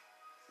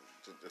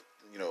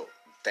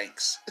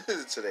thanks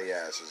to their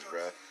asses,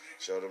 bro.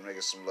 Show them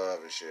niggas some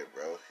love and shit,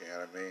 bro. You know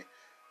what I mean?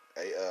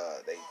 They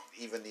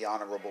even the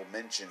honorable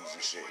mentions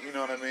and shit. You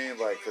know what I mean?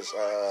 Like, cause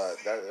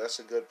that's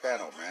a good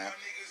panel, man.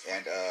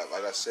 And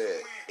like I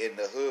said, in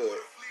the hood,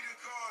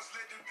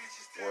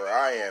 where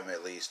I am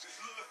at least,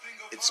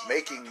 it's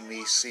making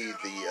me see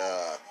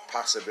the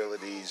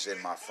possibilities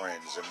in my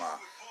friends and my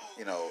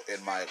in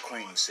my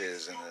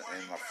acquaintances and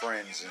my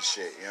friends and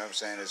shit. You know what I'm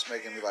saying? It's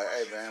making me like,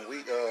 hey man,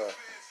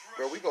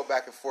 bro, we go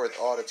back and forth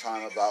all the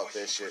time about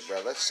this shit,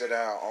 bro. Let's sit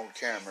down on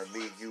camera,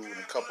 me, you, and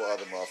a couple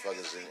other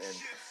motherfuckers,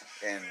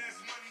 and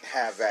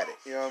have at it.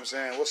 You know what I'm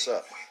saying? What's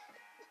up?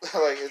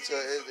 Like, it's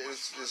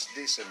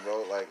decent,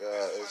 bro. Like,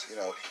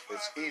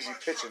 it's easy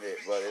pitching it,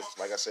 but it's,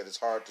 like I said, it's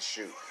hard to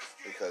shoot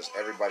because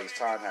everybody's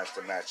time has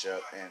to match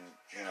up, and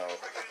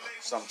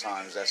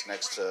sometimes that's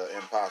next to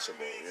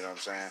impossible. You know what I'm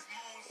saying?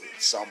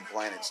 Some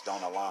planets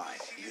don't align.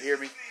 You hear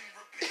me?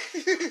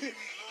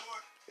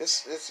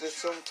 It's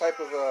some type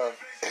of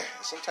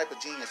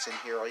genius in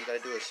here. All you gotta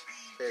do is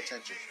pay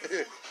attention.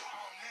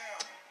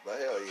 But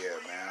hell yeah,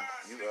 man.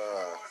 You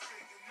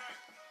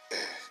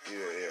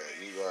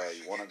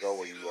want to go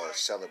where you are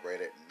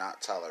celebrated,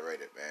 not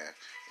tolerated, man.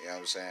 You know what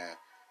I'm saying?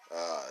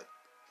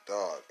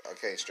 Dog, I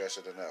can't stress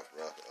it enough,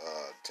 bro.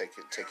 Take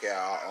care of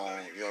our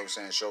own. You know what I'm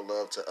saying? Show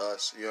love to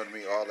us. You know what I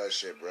mean? All that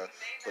shit, bro.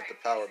 Put the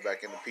power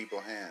back in the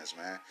people's hands,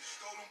 man.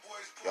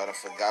 Y'all done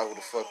forgot who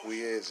the fuck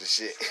we is and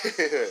shit.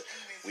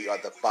 We are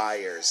the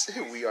buyers.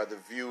 We are the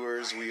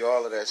viewers. We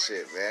all of that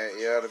shit, man.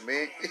 You know what I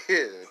mean?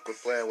 Quit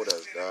playing with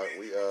us, dog.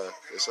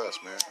 It's us,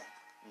 man.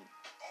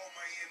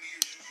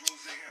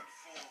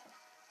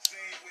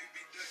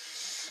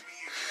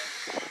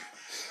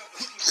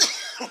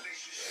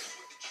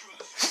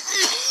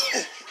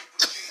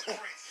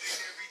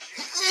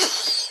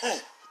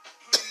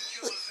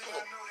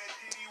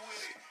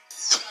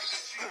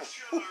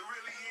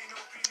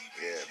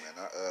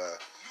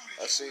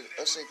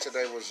 seen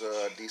today was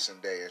a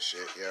decent day and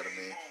shit. You know what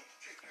I mean?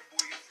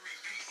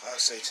 I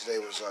say today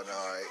was an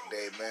alright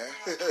day, man.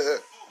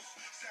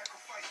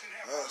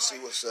 I'll see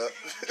what's up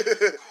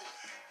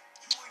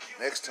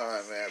next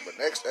time, man. But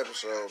next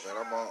episode, man,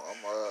 I'm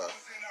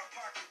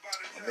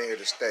here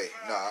to stay.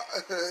 Nah.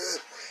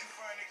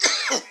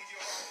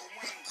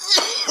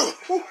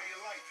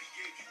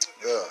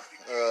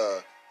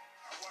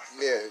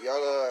 Yeah,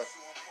 y'all.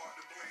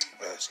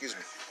 Excuse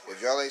me. If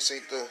y'all ain't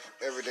seen the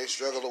Everyday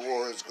Struggle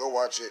Awards, go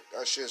watch it.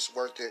 That shit's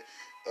worth it.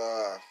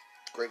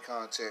 Great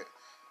content,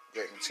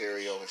 great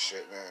material and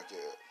shit, man.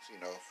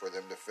 For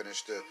them to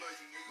finish the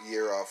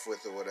year off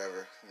with or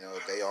whatever.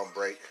 They on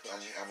break.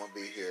 I'm gonna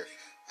be here.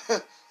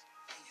 I'm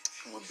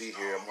gonna be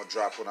here. I'm gonna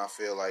drop when I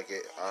feel like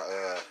it.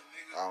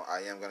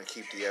 I am gonna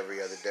keep the every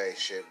other day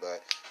shit,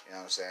 but you know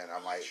what I'm saying. I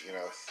might,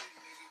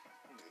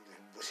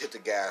 hit the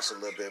gas a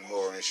little bit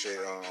more and shit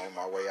on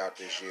my way out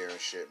this year and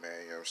shit, man.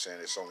 You know what I'm saying?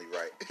 It's only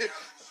right.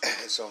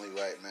 It's only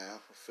right, man.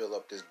 Fill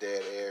up this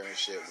dead air and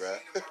shit, bruh.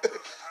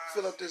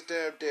 Fill up this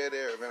damn dead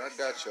air, man. I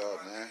got y'all,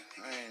 man.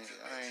 I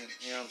ain't,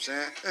 you know what I'm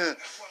saying? I'm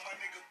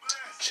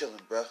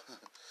chilling, bruh.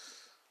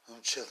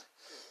 I'm chilling.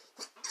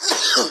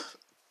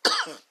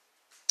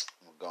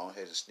 I'm gonna go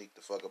ahead and sneak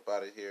the fuck up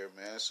out of here,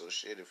 man. So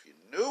shit, if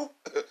you're new,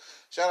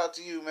 shout out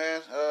to you,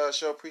 man.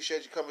 Sure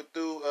appreciate you coming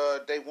through.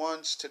 Day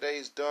one's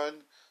today's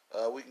done.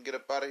 We can get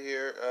up out of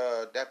here.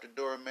 Dap the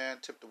door, man.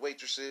 Tip the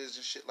waitresses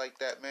and shit like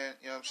that, man.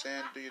 You know what I'm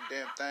saying? Do your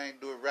damn thing.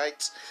 Do it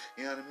right.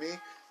 You know what I mean?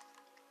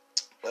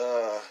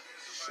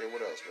 Shit,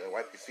 what else, man?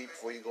 Wipe your feet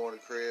before you go in the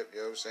crib. You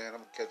know what I'm saying? I'm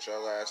gonna catch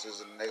y'all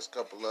asses in the next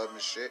couple of them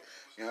and shit.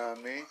 You know what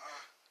I mean?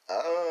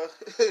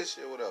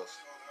 Shit, what else?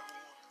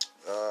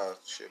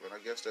 Shit, man. I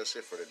guess that's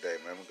it for today,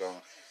 man. I'm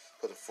gonna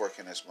put a fork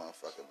in this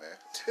motherfucker, man.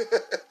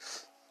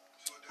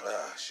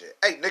 Shit.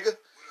 Hey, nigga.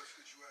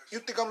 You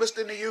think I'm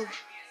listening to you?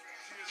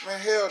 Man,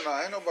 hell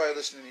no. Ain't nobody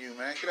listening to you,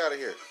 man. Get out of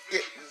here.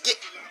 Get.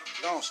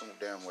 Go on some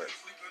damn way.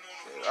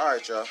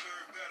 Alright, y'all.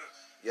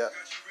 Yep.